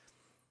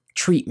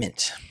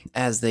treatment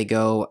as they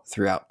go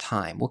throughout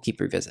time. We'll keep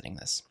revisiting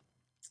this.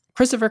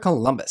 Christopher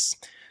Columbus,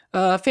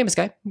 famous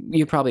guy.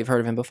 You probably have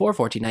heard of him before.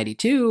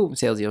 1492,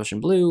 sails the ocean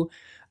blue.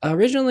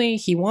 Originally,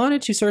 he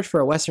wanted to search for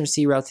a western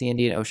sea route to the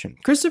Indian Ocean.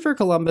 Christopher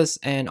Columbus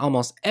and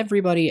almost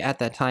everybody at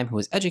that time who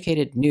was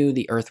educated knew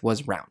the Earth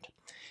was round.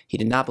 He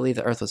did not believe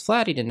the Earth was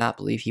flat. He did not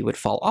believe he would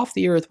fall off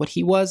the Earth. What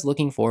he was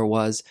looking for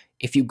was,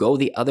 if you go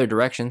the other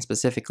direction,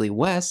 specifically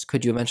west,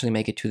 could you eventually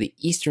make it to the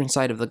eastern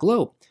side of the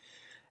globe?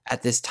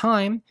 At this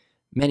time,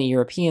 many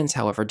Europeans,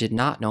 however, did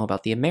not know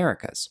about the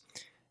Americas.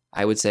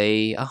 I would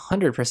say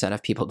 100%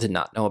 of people did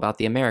not know about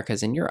the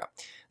Americas in Europe.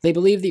 They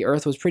believed the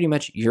Earth was pretty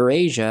much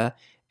Eurasia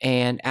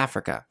and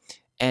Africa.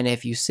 And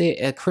if you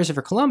say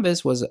Christopher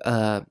Columbus was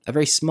a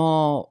very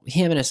small,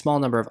 him and a small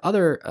number of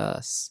other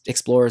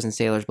explorers and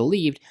sailors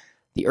believed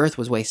the Earth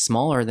was way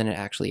smaller than it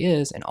actually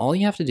is, and all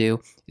you have to do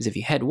is if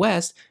you head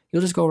west,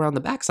 you'll just go around the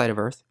backside of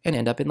Earth and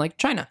end up in like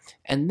China.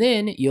 And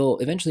then you'll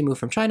eventually move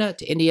from China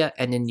to India,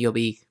 and then you'll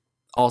be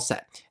all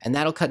set. And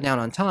that'll cut down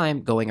on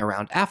time going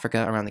around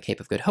Africa, around the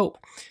Cape of Good Hope.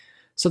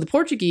 So the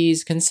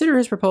Portuguese consider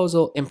his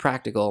proposal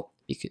impractical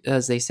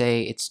because they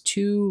say it's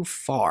too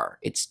far.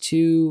 It's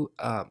too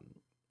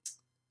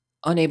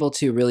unable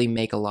to really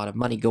make a lot of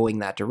money going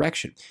that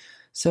direction.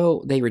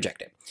 So they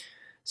reject it.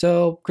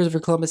 So Christopher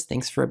Columbus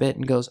thinks for a bit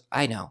and goes,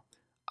 I know.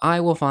 I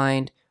will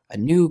find a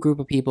new group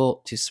of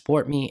people to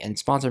support me and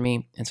sponsor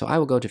me. And so I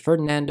will go to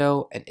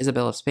Ferdinando and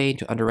Isabel of Spain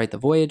to underwrite the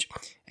voyage.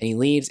 And he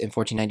leaves in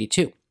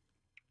 1492.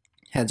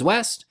 Heads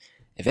west,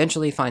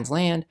 eventually finds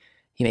land.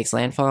 He makes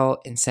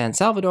landfall in San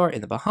Salvador in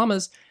the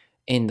Bahamas,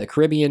 in the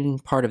Caribbean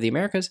part of the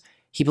Americas.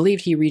 He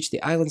believed he reached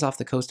the islands off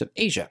the coast of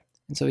Asia.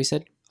 And so he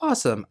said,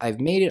 awesome,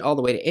 I've made it all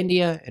the way to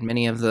India. And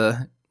many of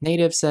the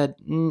natives said,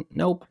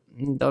 nope,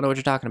 don't know what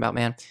you're talking about,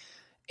 man.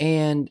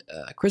 And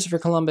Christopher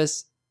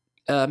Columbus,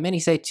 many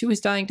say to his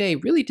dying day,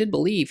 really did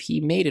believe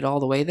he made it all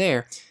the way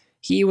there.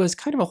 He was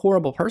kind of a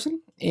horrible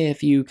person.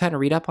 If you kind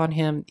of read up on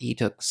him, he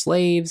took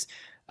slaves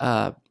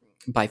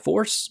by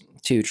force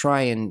to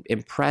try and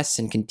impress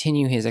and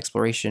continue his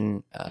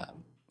exploration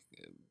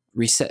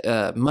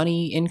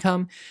money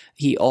income.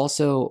 He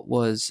also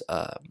was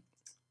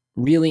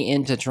really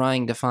into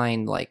trying to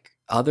find like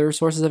other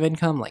sources of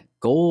income like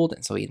gold,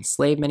 and so he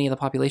enslaved many of the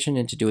population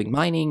into doing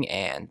mining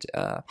and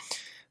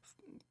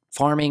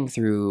farming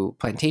through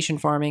plantation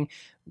farming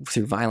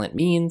through violent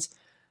means.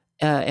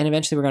 And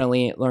eventually we're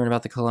going to learn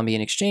about the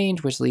Columbian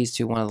Exchange, which leads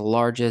to one of the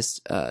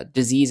largest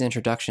disease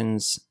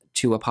introductions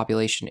to a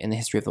population in the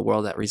history of the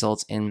world that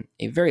results in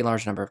a very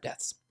large number of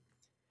deaths.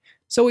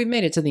 So we've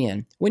made it to the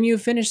end. When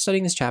you've finished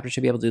studying this chapter, you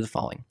should be able to do the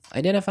following.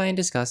 Identify and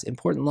discuss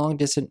important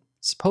long-distance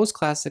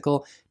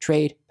post-classical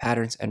trade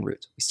patterns and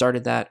routes. We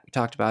started that. We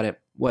talked about it.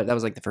 That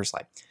was like the first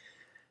slide.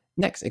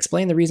 Next,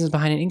 explain the reasons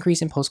behind an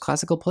increase in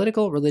post-classical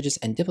political, religious,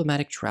 and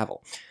diplomatic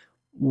travel.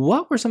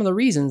 What were some of the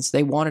reasons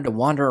they wanted to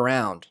wander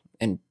around?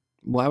 And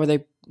why were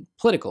they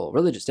political,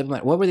 religious,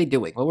 diplomatic? What were they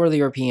doing? What were the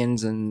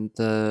Europeans and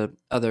the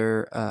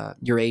other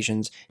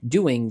Eurasians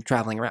doing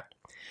traveling around?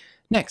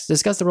 Next,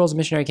 discuss the roles of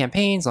missionary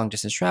campaigns,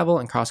 long-distance travel,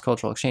 and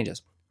cross-cultural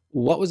exchanges.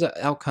 What was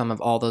the outcome of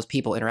all those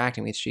people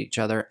interacting with each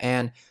other,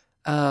 and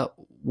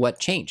what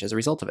changed as a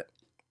result of it?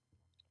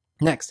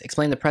 Next,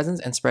 explain the presence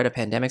and spread of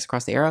pandemics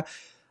across the era.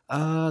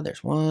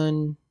 There's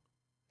one.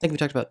 I think we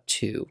talked about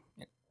 2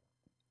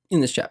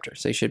 in this chapter,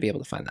 so you should be able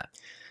to find that.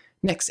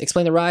 Next,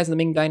 explain the rise of the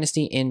Ming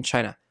Dynasty in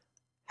China.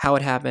 How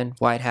it happened,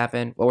 why it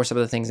happened, what were some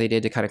of the things they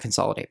did to kind of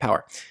consolidate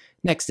power.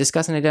 Next,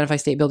 discuss and identify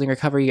state-building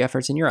recovery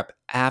efforts in Europe.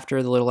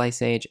 After the Little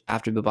Ice Age,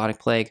 after the bubonic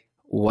plague,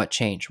 what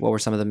changed? What were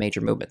some of the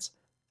major movements?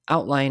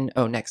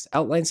 Next,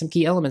 outline some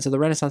key elements of the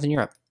Renaissance in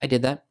Europe. I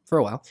did that for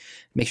a while.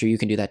 Make sure you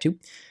can do that too.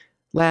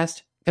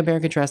 Last, compare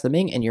and contrast the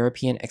Ming and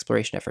European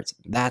exploration efforts.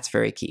 That's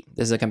very key.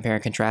 This is a compare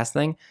and contrast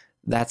thing.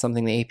 That's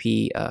something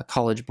the AP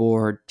College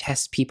Board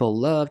test people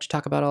love to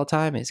talk about all the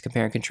time, is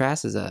compare and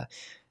contrast as a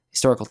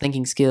historical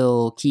thinking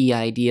skill, key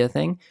idea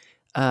thing.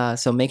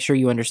 So make sure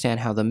you understand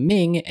how the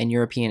Ming and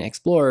European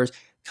explorers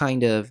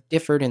kind of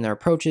differed in their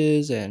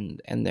approaches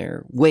and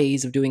their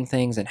ways of doing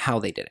things and how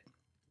they did it.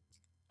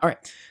 All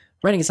right.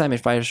 Writing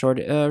assignment 5 short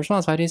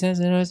response 5 days.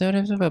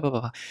 Number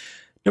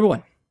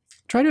 1.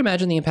 Try to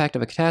imagine the impact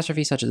of a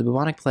catastrophe such as the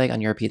bubonic plague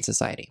on European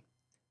society.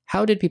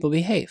 How did people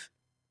behave?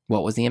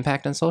 What was the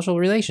impact on social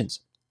relations?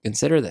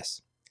 Consider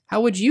this.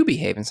 How would you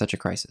behave in such a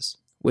crisis?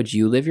 Would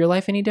you live your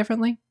life any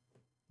differently?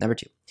 Number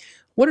 2.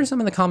 What are some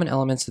of the common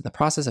elements in the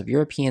process of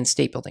European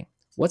state building?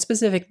 What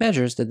specific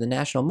measures did the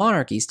national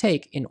monarchies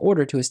take in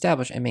order to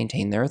establish and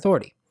maintain their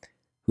authority?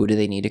 Who do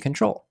they need to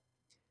control?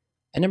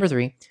 And number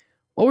 3.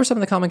 What were some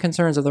of the common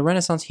concerns of the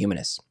Renaissance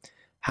humanists?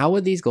 How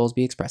would these goals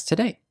be expressed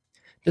today?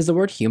 Does the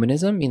word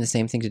humanism mean the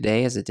same thing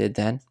today as it did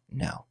then?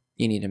 No.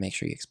 You need to make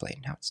sure you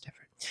explain how it's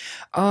different.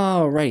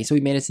 Alrighty, so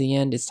we made it to the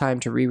end. It's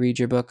time to reread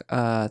your book.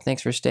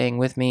 Thanks for staying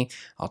with me.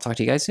 I'll talk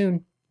to you guys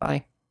soon.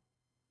 Bye.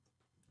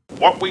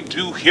 What we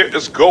do here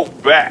is go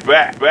back.